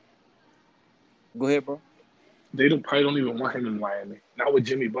 go ahead, bro. they don't probably don't even want him in Miami. Not with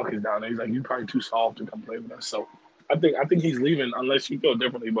Jimmy Buckets down there. He's like, you probably too soft to come play with us. So I think he's leaving unless you feel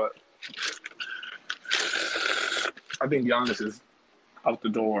differently. But I think Giannis is out the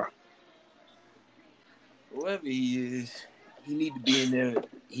door. Whoever he is, he need to be in there.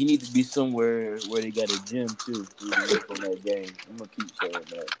 He need to be somewhere where they got a gym too. We can work on that game. I'm gonna keep saying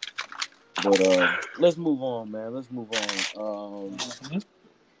that. But let's move on, man. Let's move on. Mm-hmm.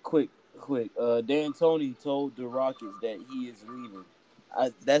 Quick. Dan Tony told the Rockets that he is leaving.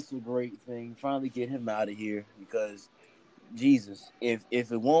 That's a great thing. Finally get him out of here because Jesus, if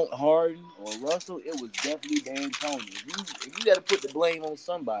it won't Harden or Russell, it was definitely Dan Tony. If you got to put the blame on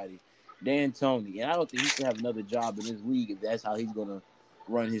somebody, Dan Tony. And I don't think he should have another job in this league if that's how he's gonna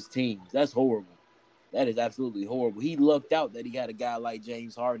run his teams. That's horrible. That is absolutely horrible. He lucked out that he had a guy like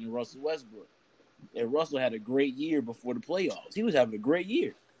James Harden and Russell Westbrook. And Russell had a great year before the playoffs. He was having a great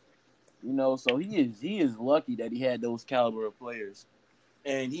year. So he is lucky that he had those caliber of players.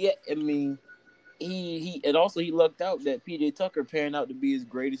 And he and also he lucked out that PJ Tucker panned out to be as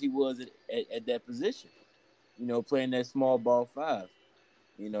great as he was at that position. Playing that small ball five.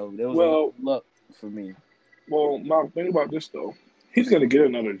 There was a lot Well, of luck for me. Mark, think about this though. He's gonna get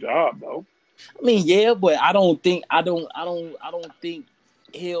another job though. Yeah, but I don't think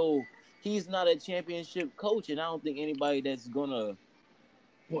he's not a championship coach, and I don't think anybody that's gonna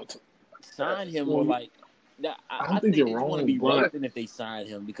What? sign him or Well, like that. I I don't think think you're they just want to wrong, be but relevant if they sign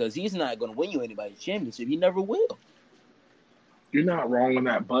him because he's not gonna win you anybody's championship. He never will. you're not wrong on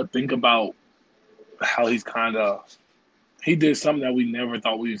that. But think about how he did something that we never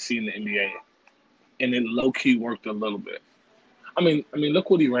thought we would see in the NBA, and it low key worked a little bit. Look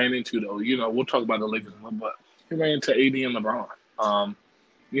what he ran into though. We'll talk about the Lakers, but he ran into AD and LeBron. Um,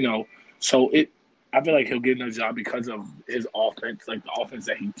 you know, so I feel like he'll get another job because of his offense, like the offense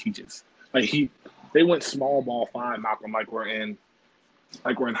that he teaches. Like they went small ball fine, Malcolm, like we're in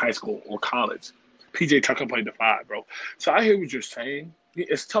high school or college. PJ Tucker played the five, bro. So I hear what you're saying.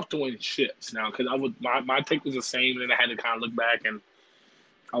 It's tough to win shits now because my take was the same, and then I had to kind of look back and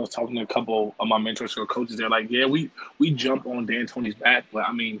I was talking to a couple of my mentors or coaches. They're like, yeah, we jump on Dan Tony's back, but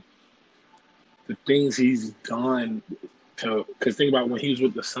I mean the things he's done to because think about when he was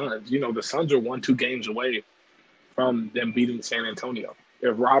with the Suns. The Suns are 1-2 games away from them beating San Antonio.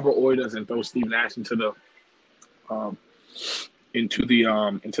 If Robert Ory doesn't throw Steve Nash um, into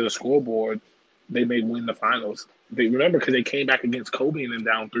the scoreboard, they may win the finals. They remember because they came back against Kobe and then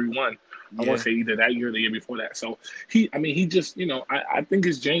down 3-1. I want Yeah. to say either that year or the year before that. So he just I think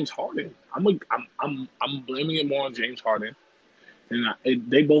it's James Harden. I'm blaming it more on James Harden, and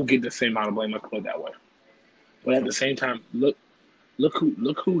they both get the same amount of blame. Let's put it that way. But at the same time, look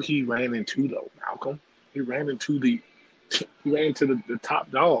who he ran into though, Malcolm. He ran into the top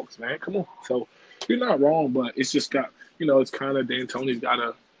dogs, man. Come on. So you're not wrong, but it's just it's kind of D'Antoni's got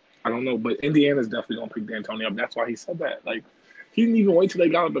to, I don't know, but Indiana's definitely gonna pick D'Antoni up. That's why he said that. Like he didn't even wait till they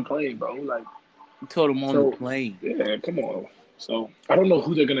got on the plane, bro. Like He told him on the so, plane. yeah, come on. So I don't know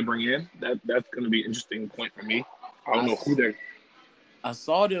who they're gonna bring in. That's gonna be an interesting point for me. I don't I, know who they're. I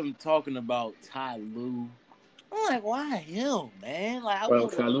saw them talking about Ty Lue. I'm like, why him, man? Like, Well, I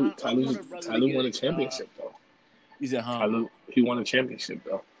want a brother to Tyloo get won a a job. championship though. He said, huh? Tyloo he won a championship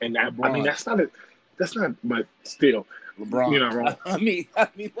though, and LeBron. that's not, but still, you're LeBron. not wrong.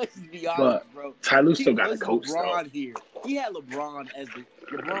 Let's just be honest, But bro. Tyloo still got a This is coach though. LeBron here. He had LeBron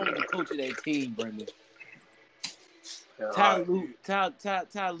LeBron was the coach of that team, Brendan. Yeah,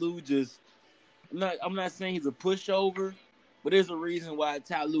 Ty Lue just I'm not saying he's a pushover, But there's a reason why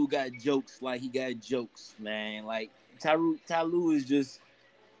Ty Lue got jokes like he got jokes, man. Like Ty Lue is just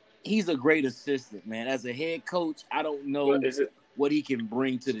he's a great assistant, man. As a head coach, I don't But know is it? what he can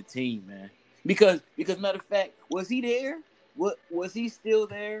bring to the team, man. Because matter of fact, was he there? What was he still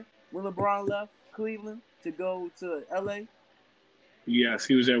there when LeBron left Cleveland to go to LA? Yes,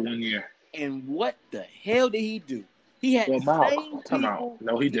 he was there 1 year. And what the hell did he do? He had Well, the Miles, same time out. people.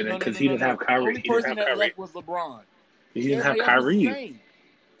 No, he didn't, No, no, because no, he no, didn't have no. The Kyrie. only He didn't person have that Kyrie. left was LeBron. He didn't have Everybody else was the Kyrie. same.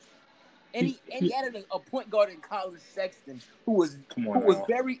 And He, he he, added a point guard in Colin Sexton come who on was now.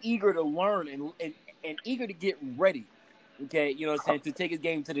 very eager to learn and eager to get ready. Okay, you know what I'm saying, to take his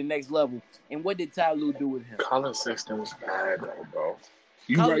game to the next level. And what did Ty Lue do with him? Colin Sexton was bad, though, bro.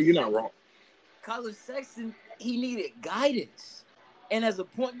 You Colin right? You're not wrong. Colin Sexton, he needed guidance. And as a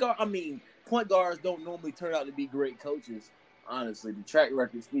point guard, I mean, point guards don't normally turn out to be great coaches. Honestly, the track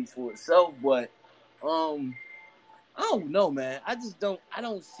record speaks for itself. But I don't know, man. I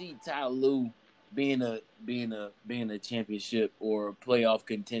don't see Ty Lue being a championship or a playoff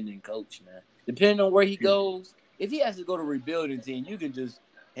contending coach, man. Depending on where he goes, if he has to go to rebuilding team, you can just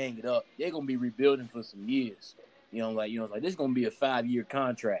hang it up. They're gonna be rebuilding for some years. Like this is gonna be a 5-year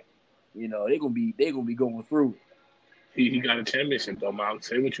contract. They're gonna be going through it. He got a championship, though, Miles.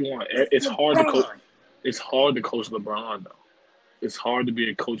 Say what you want. It's It's hard to coach. LeBron. It's hard to coach LeBron, though. It's hard to be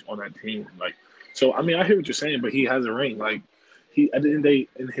a coach on that team. Like, so I mean, I hear what you're saying, but he has a ring. Like, he at the end of the day,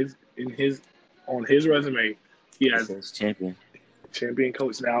 in his on his resume, he It has says champion. champion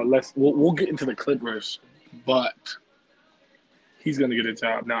coach. Now we'll get into the Clippers, but he's gonna get a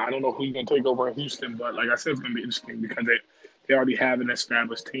job. Now I don't know who's gonna take over in Houston, but like I said, it's gonna be interesting because they already have an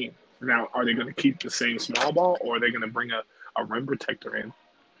established team. Now, are they gonna keep the same small ball, or are they gonna bring a rim protector in,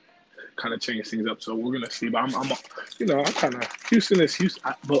 kind of change things up? So we're gonna see. But I'm kind of Houston is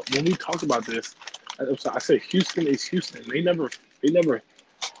Houston. But when we talk about this, I say Houston is Houston. They never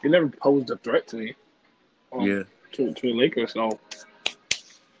posed a threat to me. Yeah. To the Lakers. So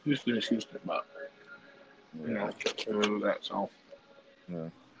Houston is Houston, but Yeah. that. So Yeah.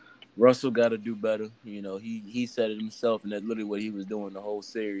 Russell got to do better. He said it himself, and that's literally what he was doing the whole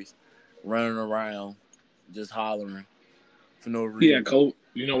series, running around, just hollering for no he had reason. COVID.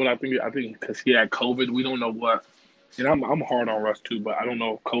 You know what I think? I think because he had COVID, we don't know what. And I'm hard on Russ too, but I don't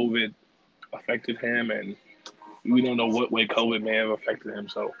know if COVID affected him, and we don't know what way COVID may have affected him.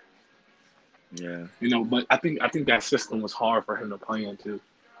 So Yeah, but I think that system was hard for him to play into.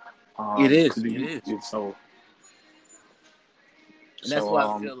 it is. Because It is, it's so and that's so why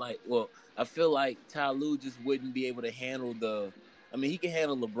I feel like. Well, I feel like Ty Lue just wouldn't be able to handle the. I mean, he can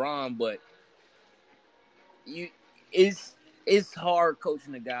handle LeBron, but you, it's hard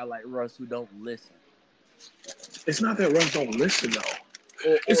coaching a guy like Russ who don't listen. it's not that Russ don't listen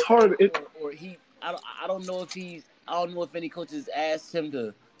though. or It's or hard. or he I don't know if any coaches asked him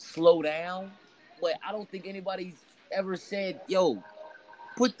to slow down, but I don't think anybody's ever said, "Yo,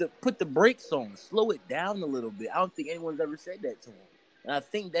 put the brakes on, slow it down a little bit." I don't think anyone's ever said that to him, and I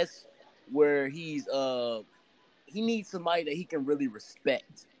think that's where he needs somebody that he can really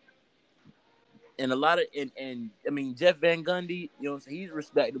respect. And a lot of and I mean Jeff Van Gundy, he's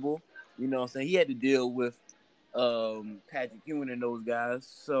respectable. What I'm saying, he had to deal with Patrick Ewing and those guys.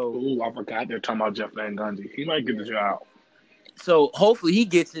 So Oh, I forgot they're talking about Jeff Van Gundy. He might get the job. so hopefully he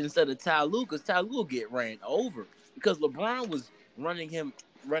gets it instead of Ty Lue, because Ty Lue will get ran over because LeBron was running him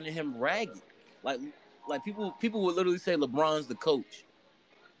ragged. Like people would literally say LeBron's the coach.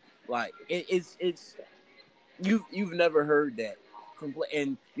 Like it's you've never heard that.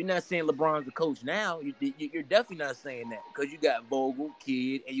 And you're not saying LeBron's the coach now. You're definitely not saying that because you got Vogel,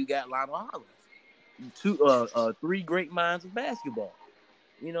 Kidd, and you got Lionel Hollins, three great minds of basketball.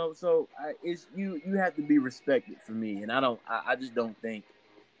 So it's you have to be respected for me, and I just don't think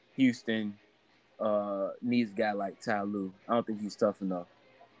Houston needs a guy like Ty Lue. I don't think he's tough enough.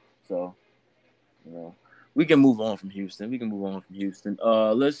 So we can move on from Houston.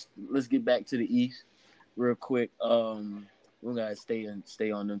 Let's get back to the East real quick. We gotta stay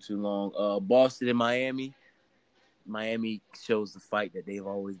on them too long. Boston and Miami. Miami shows the fight that they've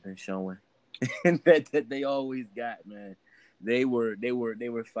always been showing, and that they always got, man. They were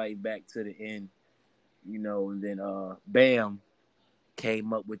fighting back to the end, and then Bam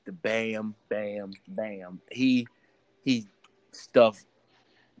came up with the bam, bam, bam. He stuffed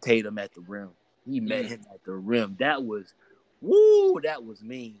Tatum at the rim. He met him at the rim. That was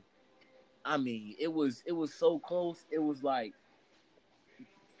mean. I mean, it was so close. It was like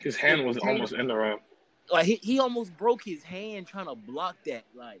His hand was Tatum, almost in the rim. like he almost broke his hand trying to block that.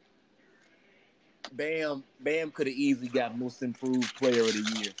 Like Bam could have easily got Most Improved Player of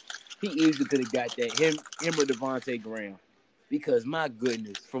the Year. He easily could have got that. Him or Devontae Graham. because my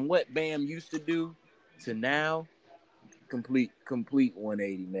goodness, from what Bam used to do to now, complete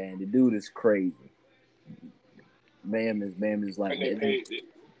 180, man. The dude is crazy. Bam is like, And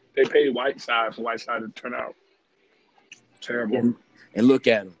they paid Whiteside for Whiteside to turn out terrible. and look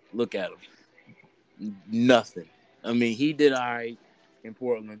at him, nothing. I mean, he did all right in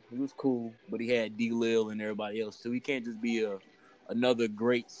Portland. He was cool, but he had D. Lil and everybody else, so he can't just be another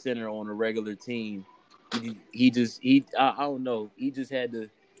great center on a regular team. I don't know. He just had to.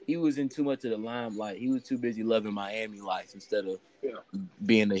 He was in too much of the limelight. He was too busy loving Miami life instead of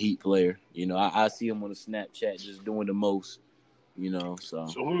being a Heat player. You know, I see him on the Snapchat just doing the most. You know, So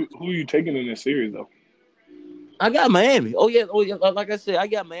who are you taking in this series though? I got Miami. Oh yeah. Like I said, I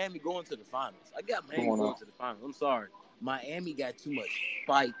got Miami going to the finals. I got Miami going to the finals. I'm sorry. Miami got too much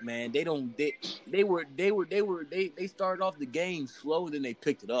fight, man. They started off the game slow and then they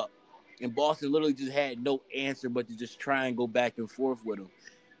picked it up. And Boston literally just had no answer but to just try and go back and forth with them.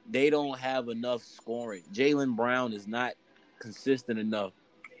 They don't have enough scoring. Jaylen Brown is not consistent enough.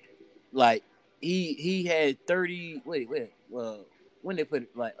 Like he had 30. When they put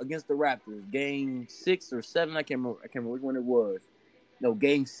it, like against the Raptors, game 6 or 7, I can't remember which one it was. No,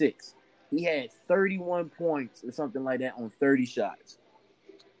 game 6. He had 31 points or something like that on 30 shots.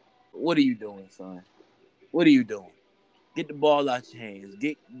 What are you doing, son? What are you doing? Get the ball out your hands.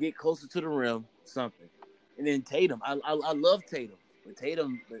 Get closer to the rim, something. And then Tatum. I love Tatum.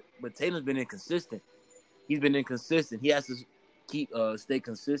 But Tatum's been inconsistent. He's been inconsistent. He has to stay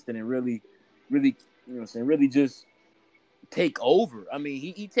consistent and really, you know what I'm saying, really just take over. I mean,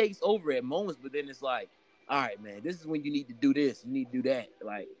 he takes over at moments, but then it's like, all right, man, this is when you need to do this, you need to do that.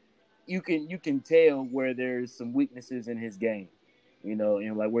 Like you can tell where there's some weaknesses in his game, you know,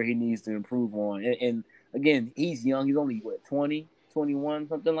 and like where he needs to improve on. And again, he's young. He's only 20, 21,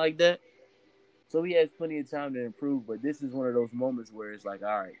 something like that. So he has plenty of time to improve. But this is one of those moments where it's like,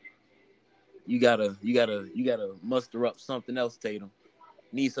 all right, you gotta muster up something else, Tatum.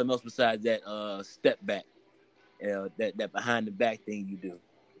 Need something else besides that step back. That behind the back thing you do.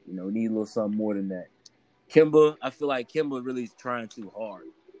 You know, need a little something more than that. Kemba, I feel like Kemba really is trying too hard.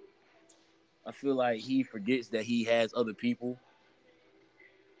 I feel like he forgets that he has other people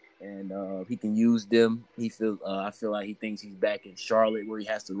and he can use them. I feel like he thinks he's back in Charlotte where he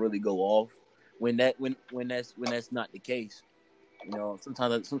has to really go off. When that's not the case. You know,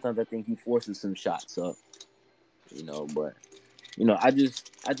 sometimes I think he forces some shots up. You know, but you know, I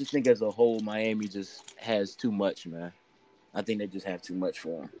just think as a whole, Miami just has too much, man. I think they just have too much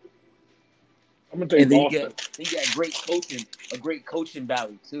for him. I'm gonna take Boston. You got a great coaching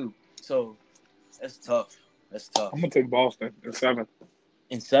battle too. So that's tough. I'm gonna take Boston in 7.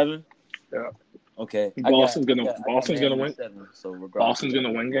 In 7? Yeah. Okay. Boston's gonna win. 7, so Boston's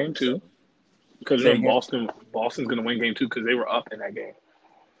gonna win game 2 because Boston's gonna win game 2 because they were up in that game.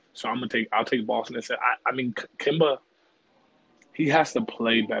 So I'll take Boston and 7. I mean, Kemba. He has to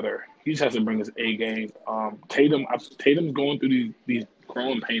play better. He just has to bring his A game. Tatum's going through these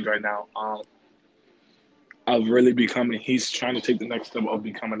growing pains right now. Of really becoming. He's trying to take the next step of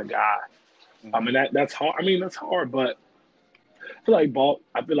becoming a guy. And that's hard. I mean, that's hard, but I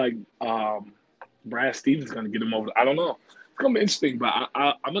feel like Brad Stevens is going to get him over. I don't know. It's going to be interesting, but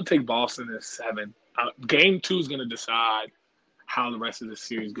I'm going to take Boston in 7. Game 2 is going to decide how the rest of the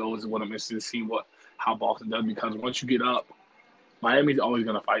series goes, and what I'm interested to see how Boston does, because once you get up, Miami's always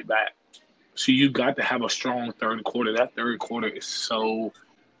going to fight back. So you got to have a strong third quarter. That third quarter is so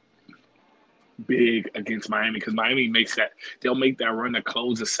big against Miami because Miami they'll make that run to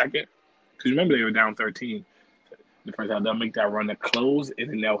close the second. Because remember, they were down 13 the first time. They'll make that run to close, and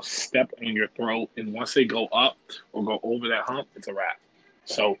then they'll step on your throat. And once they go up or go over that hump, it's a wrap.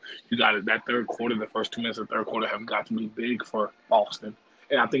 So you got it. That third quarter, the first 2 minutes of the third quarter have got to be big for Boston.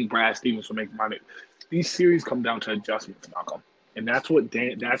 And I think Brad Stevens will make money. These series come down to adjustments, Malcolm. And that's why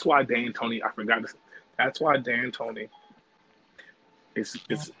D'Antoni, I forgot this. That's why D'Antoni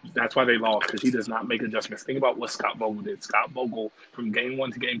that's why they lost, because he does not make adjustments. Think about what Scott Vogel did. Scott Vogel, from game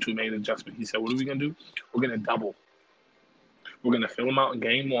 1 to game 2, made an adjustment. He said, what are we going to do? We're going to double. We're going to fill him out in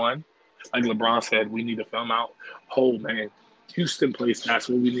game 1. Like LeBron said, we need to fill him out. Oh, man. Houston plays fast.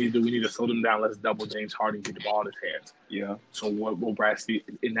 What we need to do, we need to slow them down. Let's double James Harden, get the ball in his hands. Yeah. So what will Brad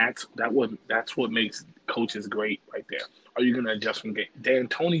Stevens, and that's what makes coaches great right there. Are you going to adjust from game?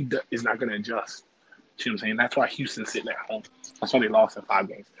 D'Antoni is not going to adjust. You know what I'm saying? That's why Houston's sitting at home. That's why they lost in 5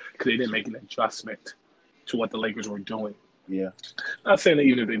 games, because they didn't make an adjustment to what the Lakers were doing. Yeah. Not saying that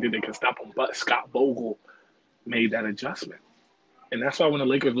even if they did, they could stop them, but Scott Vogel made that adjustment. And that's why when the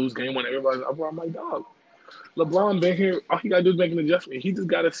Lakers lose game 1, everybody's up. I'm like, dog, LeBron been here. All he got to do is make an adjustment. He just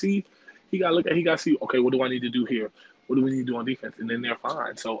got to see. He got to look at. He got to see. Okay, what do I need to do here? What do we need to do on defense? And then they're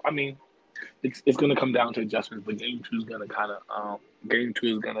fine. So I mean, it's going to come down to adjustments. But game two is going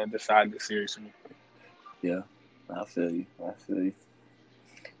to decide the series for me. Yeah, I feel you.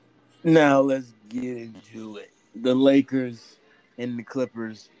 Now let's get into it. The Lakers and the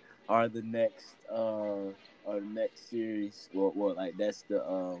Clippers are the next series. Well, like that's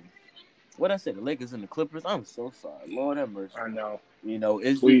the what I said. The Lakers and the Clippers. I'm so sorry. Lord have mercy. I know.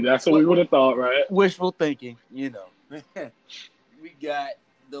 It's that's what we would have thought, right? Wishful thinking. We got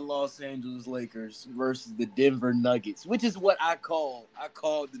the Los Angeles Lakers versus the Denver Nuggets, which is what I called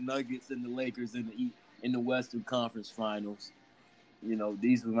the Nuggets and the Lakers in the Western Conference Finals.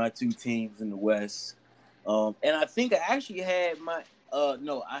 These were my two teams in the West. And I think I actually had I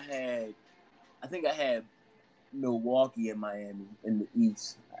think I had Milwaukee and Miami in the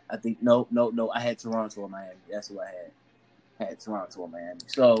East. I think no, I had Toronto and Miami. That's what I had. I had Toronto and Miami.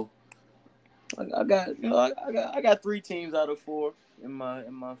 So I got 3 teams out of 4 in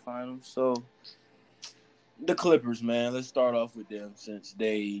my finals. So the Clippers, man. Let's start off with them since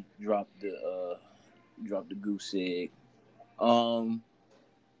they dropped the goose egg.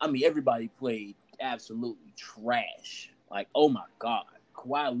 Everybody played absolutely trash. Like, oh my God,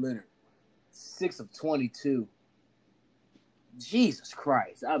 Kawhi Leonard, 6 of 22. Jesus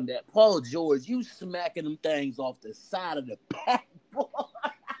Christ! That Paul George, you smacking them things off the side of the backboard.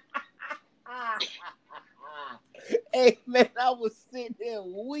 Hey man, I was sitting there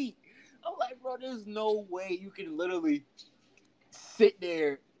weak. I'm like, bro, there's no way you can literally sit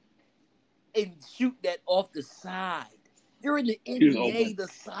there and shoot that off the side. You're in the NBA, the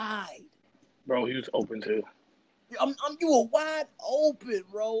side. Bro, he was open too. You were wide open,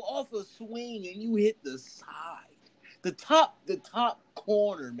 bro, off a swing, and you hit the side. The top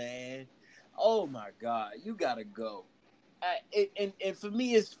corner, man. Oh my God, you gotta go. And for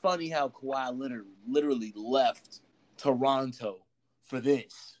me, it's funny how Kawhi Leonard literally left Toronto for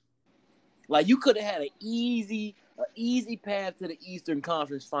this. Like, you could have had an easy path to the Eastern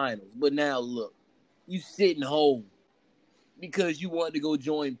Conference Finals, but now look, you sitting home because you wanted to go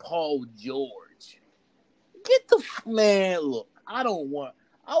join Paul George. Get the man. Look, I want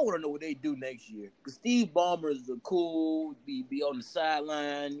to know what they do next year. Because Steve Ballmer is a cool, be on the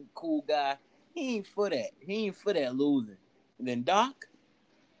sideline, cool guy. He ain't for that. He ain't for that losing. And then Doc,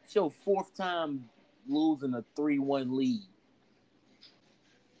 it's your 4th time losing a 3-1 lead.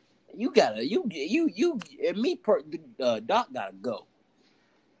 You gotta, Doc gotta go.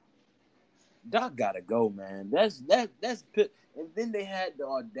 Doc gotta go, man. That's and then they had the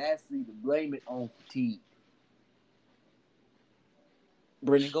audacity to blame it on fatigue.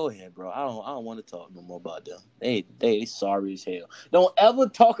 Brendan, go ahead, bro. I don't want to talk no more about them. They sorry as hell. Don't ever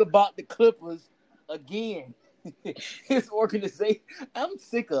talk about the Clippers again. His organization. I'm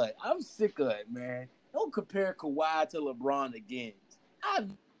sick of it, man. Don't compare Kawhi to LeBron again.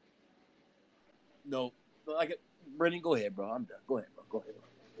 No, like Brendan, go ahead, bro. I'm done. Go ahead, bro. Go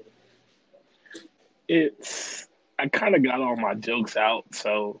ahead. I kind of got all my jokes out,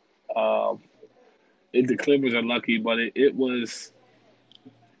 so the Clippers are lucky, but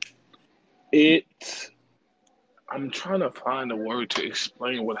I'm trying to find a word to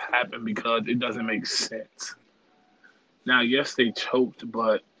explain what happened because it doesn't make sense. Now, yes, they choked,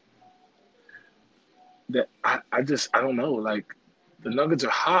 but I don't know. Like, the Nuggets are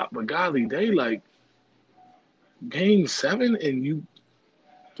hot, but golly, they like Game 7 and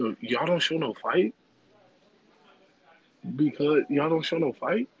y'all don't show no fight because y'all don't show no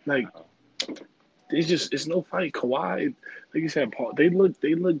fight. Like, it's no fight. Kawhi, like you said, Paul, they look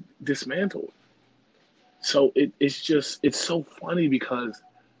dismantled. So it's so funny because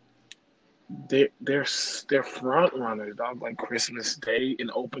they're front runners, dog. Like Christmas Day and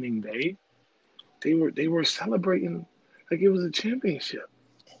opening day, they were celebrating like it was a championship.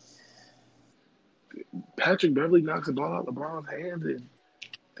 Patrick Beverly knocks the ball out of LeBron's hands, and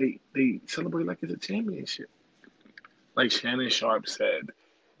they celebrate like it's a championship. Like Shannon Sharp said,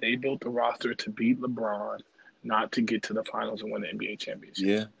 they built the roster to beat LeBron, not to get to the finals and win the NBA championship.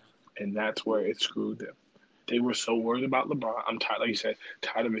 Yeah, and that's where it screwed them. They were so worried about LeBron. I'm tired, like you said,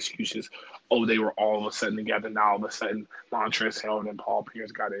 tired of excuses. Oh, they were all of a sudden together. Now all of a sudden, Montrezl Harrell and Paul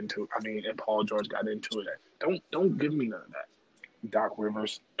Pierce got into it. And Paul George got into it. Don't give me none of that. Doc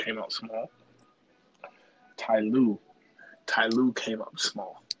Rivers came out small. Ty Lue came up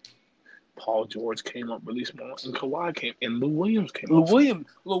small. Paul George came up really small, and Kawhi came, and Lou Williams came up small.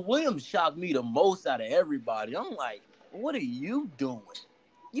 Lou Williams shocked me the most out of everybody. I'm like, what are you doing?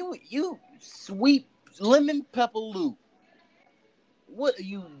 You sweet lemon pepper Lou. What are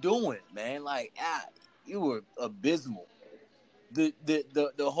you doing, man? Like, you were abysmal.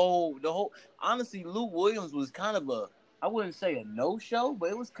 The whole honestly, Lou Williams was kind of I wouldn't say a no-show, but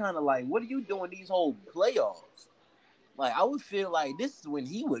it was kind of like, what are you doing these whole playoffs? Like, I would feel like this is when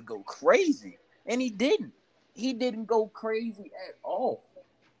he would go crazy, and he didn't. He didn't go crazy at all.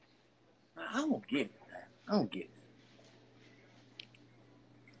 I don't get it, man. I don't get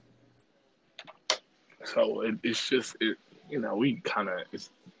it. So it's just we kind of it's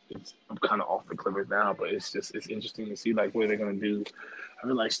I'm kind of off the Clippers now, but it's interesting to see like what they're gonna do. I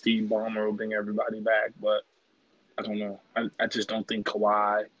feel like Steve Ballmer will bring everybody back, but I don't know. I just don't think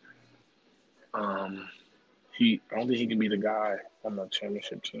Kawhi. Um, I don't think he can be the guy on the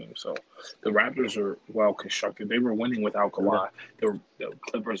championship team. So the Raptors are well constructed. They were winning without Kawhi. The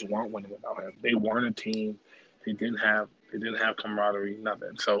Clippers weren't winning without him. They weren't a team. They didn't have camaraderie,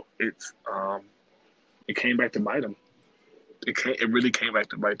 nothing. So it came back to bite them. It really came back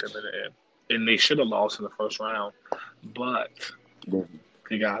to bite them in the end. And they should have lost in the first round, but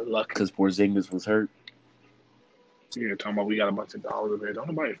they got lucky. Because Porzingis was hurt. You're talking about we got a bunch of dollars over there. Don't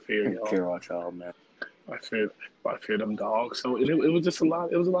nobody fear y'all. Care about y'all, man. I fear them dogs. So it was just a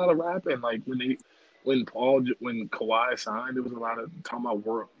lot. It was a lot of rapping. Like when Kawhi signed, it was a lot of talking about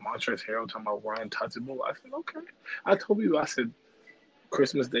Montrezl Harrell, talking about we're untouchable. I said okay. I told you. I said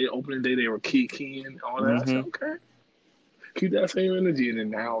Christmas Day, opening day, they were keying all that. I said okay. Keep that same energy, and then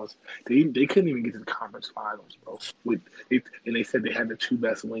now they couldn't even get to the conference finals, bro. And they said they had the two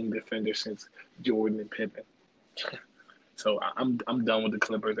best wing defenders since Jordan and Pippen. So I'm done with the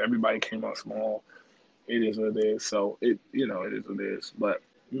Clippers. Everybody came out small. It is what it is. So it is what it is. But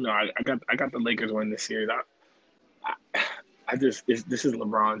I got the Lakers winning this series. This is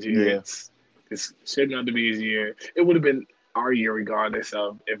LeBron's year. Yeah. It's shouldn't have to be his year. It would have been our year regardless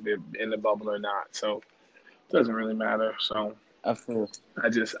of if it in the bubble or not. So it doesn't really matter. So I feel. I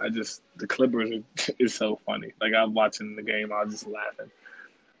just the Clippers is so funny. Like I'm watching the game, I was just laughing.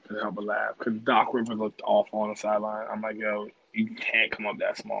 Couldn't help but laugh because Doc Rivers looked awful on the sideline. I'm like, yo, you can't come up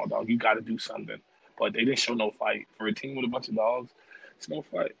that small, dog. You got to do something. But they didn't show no fight for a team with a bunch of dogs. It's no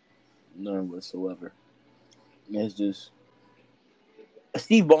fight, none whatsoever. It's just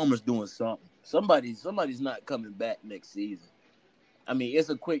Steve Ballmer's doing something. Somebody's not coming back next season. I mean, it's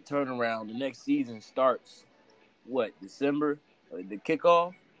a quick turnaround. The next season starts December? The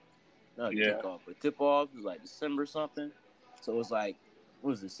kickoff? Not kickoff, but tip-off is like December something. So it's like,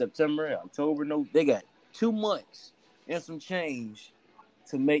 what is it, September, October? No, they got 2 months and some change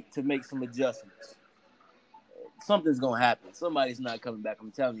to make some adjustments. Something's gonna happen. Somebody's not coming back. I'm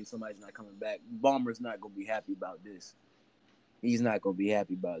telling you, somebody's not coming back. Ballmer's not gonna be happy about this. He's not gonna be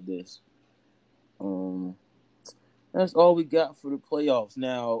happy about this. That's all we got for the playoffs.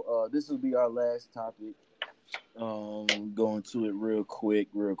 Now, this will be our last topic. Going to it real quick,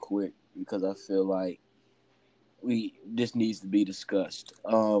 because I feel like this needs to be discussed.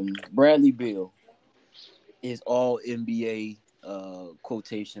 Bradley Beal is all NBA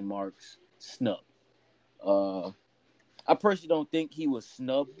quotation marks snubbed. I personally don't think he was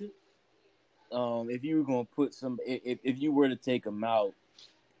snubbed. If you were gonna put if you were to take him out,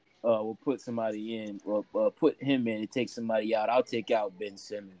 we'll put somebody in, or put him in and take somebody out. I'll take out Ben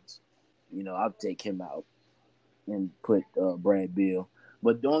Simmons. I'll take him out and put Brad Beal.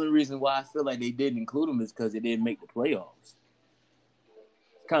 But the only reason why I feel like they didn't include him is because they didn't make the playoffs.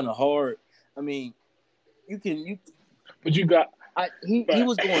 It's kind of hard. I mean, But you got. He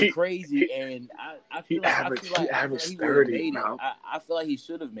was going crazy, and I feel like he averaged 30. I feel like he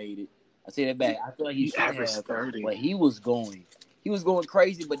should have made it. I say that back. I feel like he should averaged have. 30. But he was going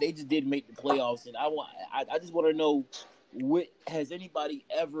crazy, but they just didn't make the playoffs. And I just want to know, has anybody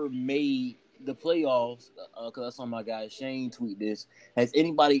ever made the playoffs? Because I saw my guy Shane tweet this. Has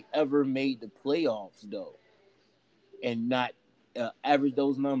anybody ever made the playoffs though, and not averaged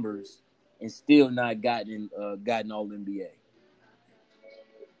those numbers and still not gotten all NBA?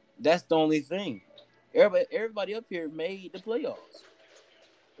 That's the only thing. Everybody up here made the playoffs.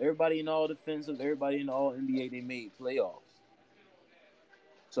 Everybody in all defensive, everybody in all NBA, they made playoffs.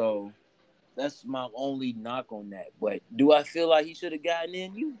 So that's my only knock on that. But do I feel like he should have gotten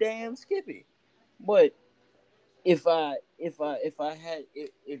in? You damn Skippy. But if the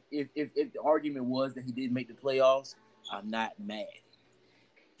argument was that he didn't make the playoffs, I'm not mad.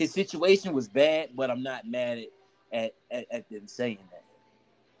 His situation was bad, but I'm not mad at them saying that.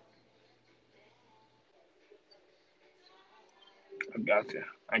 I got you.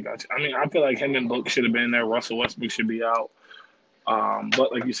 I mean, I feel like him and Book should have been there. Russell Westbrook should be out.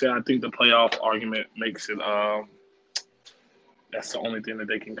 But like you said, I think the playoff argument makes it. That's the only thing that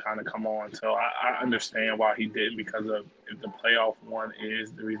they can kind of come on. So I understand why he didn't, because of if the playoff one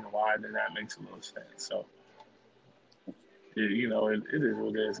is the reason why, then that makes a little sense. So it is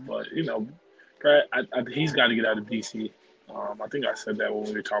what it is. But He's got to get out of DC. I think I said that when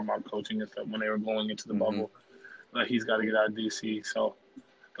we were talking about coaching and stuff when they were going into the Mm-hmm. bubble. But he's got to get out of DC. So,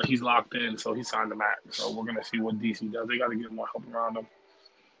 but he's locked in, so he signed the max. So we're gonna see what DC does. They got to get more help around him,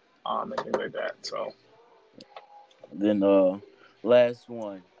 and things like that. So Then last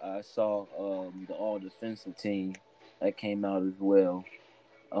one I saw the all defensive team that came out as well.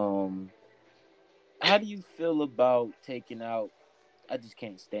 How do you feel about taking out? I just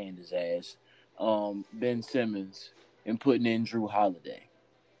can't stand his ass. Ben Simmons and putting in Drew Holiday.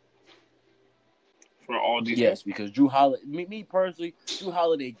 for all defense, Yes, because Drew Holiday, me personally, Drew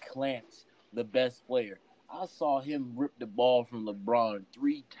Holiday clamps the best player. I saw him rip the ball from LeBron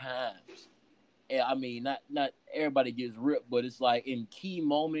 3 times. And I mean, not everybody gets ripped, but it's like in key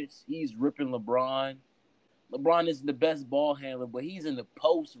moments, he's ripping LeBron. LeBron isn't the best ball handler, but he's in the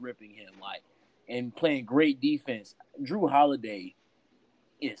post ripping him, like, and playing great defense. Drew Holiday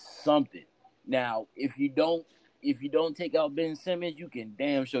is something. Now, if you don't take out Ben Simmons, you can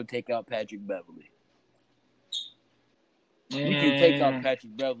damn sure take out Patrick Beverly. You can take out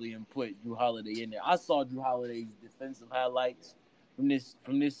Patrick Beverly and put Drew Holiday in there. I saw Drew Holiday's defensive highlights from this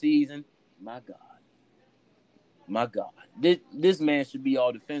season. My God, this man should be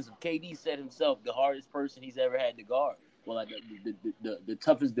all defensive. KD said himself, the hardest person he's ever had to guard. Well, like the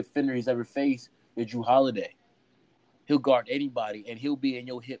toughest defender he's ever faced is Drew Holiday. He'll guard anybody, and he'll be in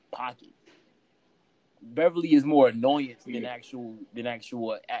your hip pocket. Beverly is more annoyance than actual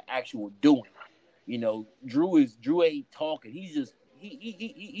doing. You know, Drew ain't talking. He's just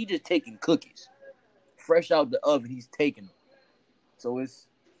he just taking cookies, fresh out the oven. He's taking them. So it's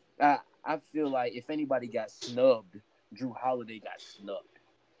I feel like if anybody got snubbed, Drew Holiday got snubbed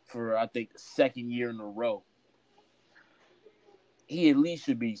for I think the second year in a row. He at least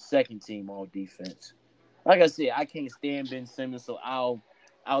should be second team all defense. Like I said, I can't stand Ben Simmons, so I'll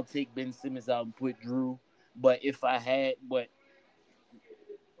take Ben Simmons out and put Drew. But if I had,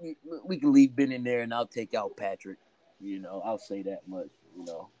 we can leave Ben in there, and I'll take out Patrick. You know, I'll say that much. You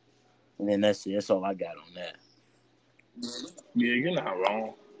know, and then that's it. That's all I got on that. yeah, you're not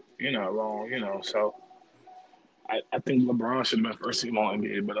wrong. You're not wrong. You know, so I think LeBron should have been first team all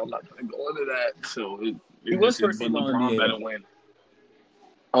NBA, but I'm not going to go into that. So He it was just is. first But team all LeBron NBA better though. win.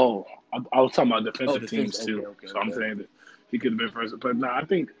 Oh, I was talking about Oh, defensive defense. teams too. Okay. So I'm saying that he could have been first. But no, I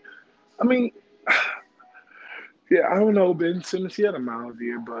mean, yeah, I don't know. Ben Simmons, he had a mild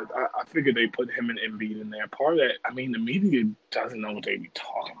year, but I figured they put him and Embiid in there. Part of that, I mean, the media doesn't know what they be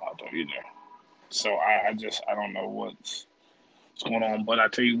talking about though either. So I don't know what's going on. But I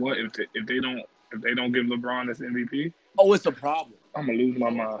tell you what, if they don't give LeBron this MVP, Oh, it's a problem. I'm gonna lose my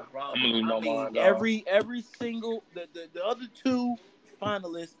mind. It's a problem. I'm gonna lose I my mean, mind, dog. every single the other two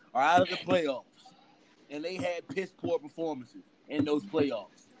finalists are out of the playoffs, and they had piss poor performances in those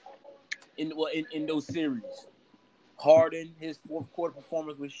playoffs. In those series, Harden, his fourth quarter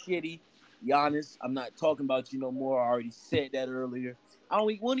performance was shitty. Giannis, I'm not talking about you no more. I already said that earlier.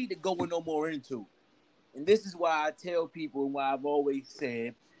 We need to go no more into it. And this is why I tell people and why I've always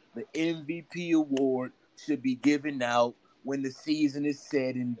said the MVP award should be given out when the season is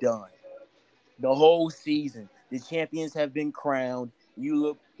said and done. The whole season. The champions have been crowned. You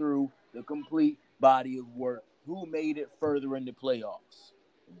look through the complete body of work. Who made it further in the playoffs?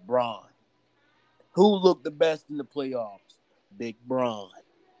 Bron. Who looked the best in the playoffs? Big Bron.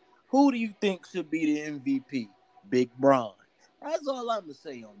 Who do you think should be the MVP? Big Bron. That's all I'm going to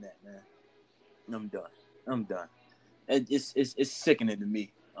say on that, man. I'm done. It's sickening to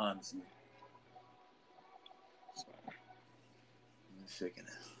me, honestly. It's sickening.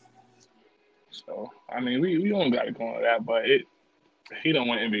 So I mean, we don't got to go into that, but if he don't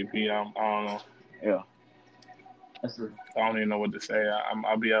win MVP, I don't know. Yeah. That's it. I don't even know what to say.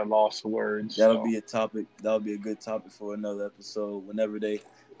 I'll be at a loss of words. That'll be a topic. That'll be a good topic for another episode. Whenever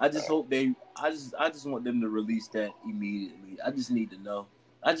I just want them to release that immediately. I just need to know.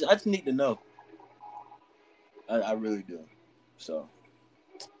 I just need to know. I really do. So,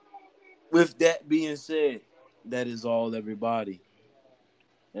 with that being said, that is all, everybody.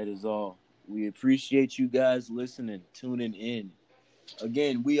 That is all. We appreciate you guys listening, tuning in.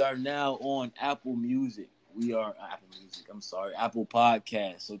 Again, we are now on Apple Music. Apple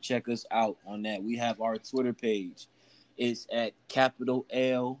Podcast. So check us out on that. We have our Twitter page. It's at capital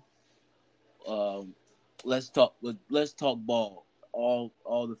L. Let's talk ball. All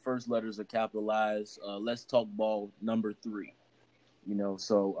the first letters are capitalized. Let's talk ball number 3. You know,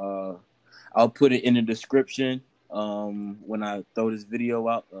 so I'll put it in the description when I throw this video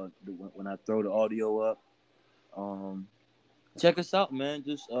out. When I throw the audio up. Check us out, man.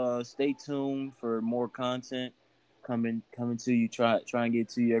 Just stay tuned for more content coming to you. Try and get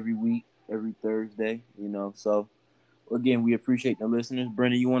to you every week. every Thursday. You know, so again, we appreciate the listeners.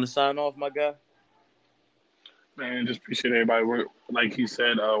 Brendan, you want to sign off, my guy? Man, just appreciate everybody. We're like he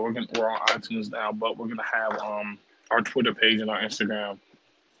said, we're on iTunes now, but we're gonna have our Twitter page and our Instagram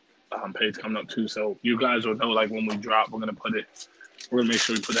page coming up too. So you guys will know like when we drop, we're gonna put it. We're gonna make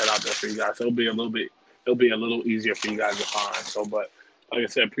sure we put that out there for you guys. So it'll be a little easier for you guys to find. So, but like I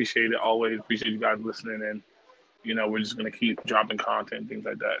said, appreciate it always. Appreciate you guys listening, and we're just gonna keep dropping content, things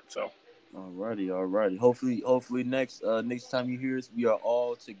like that. So. Alrighty. Hopefully next time you hear us, we are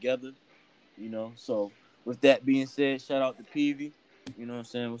all together. You know, so with that being said, shout out to Peavy. You know what I'm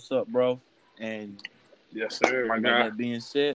saying? What's up, bro? And Yes, sir, my by guy. that being said,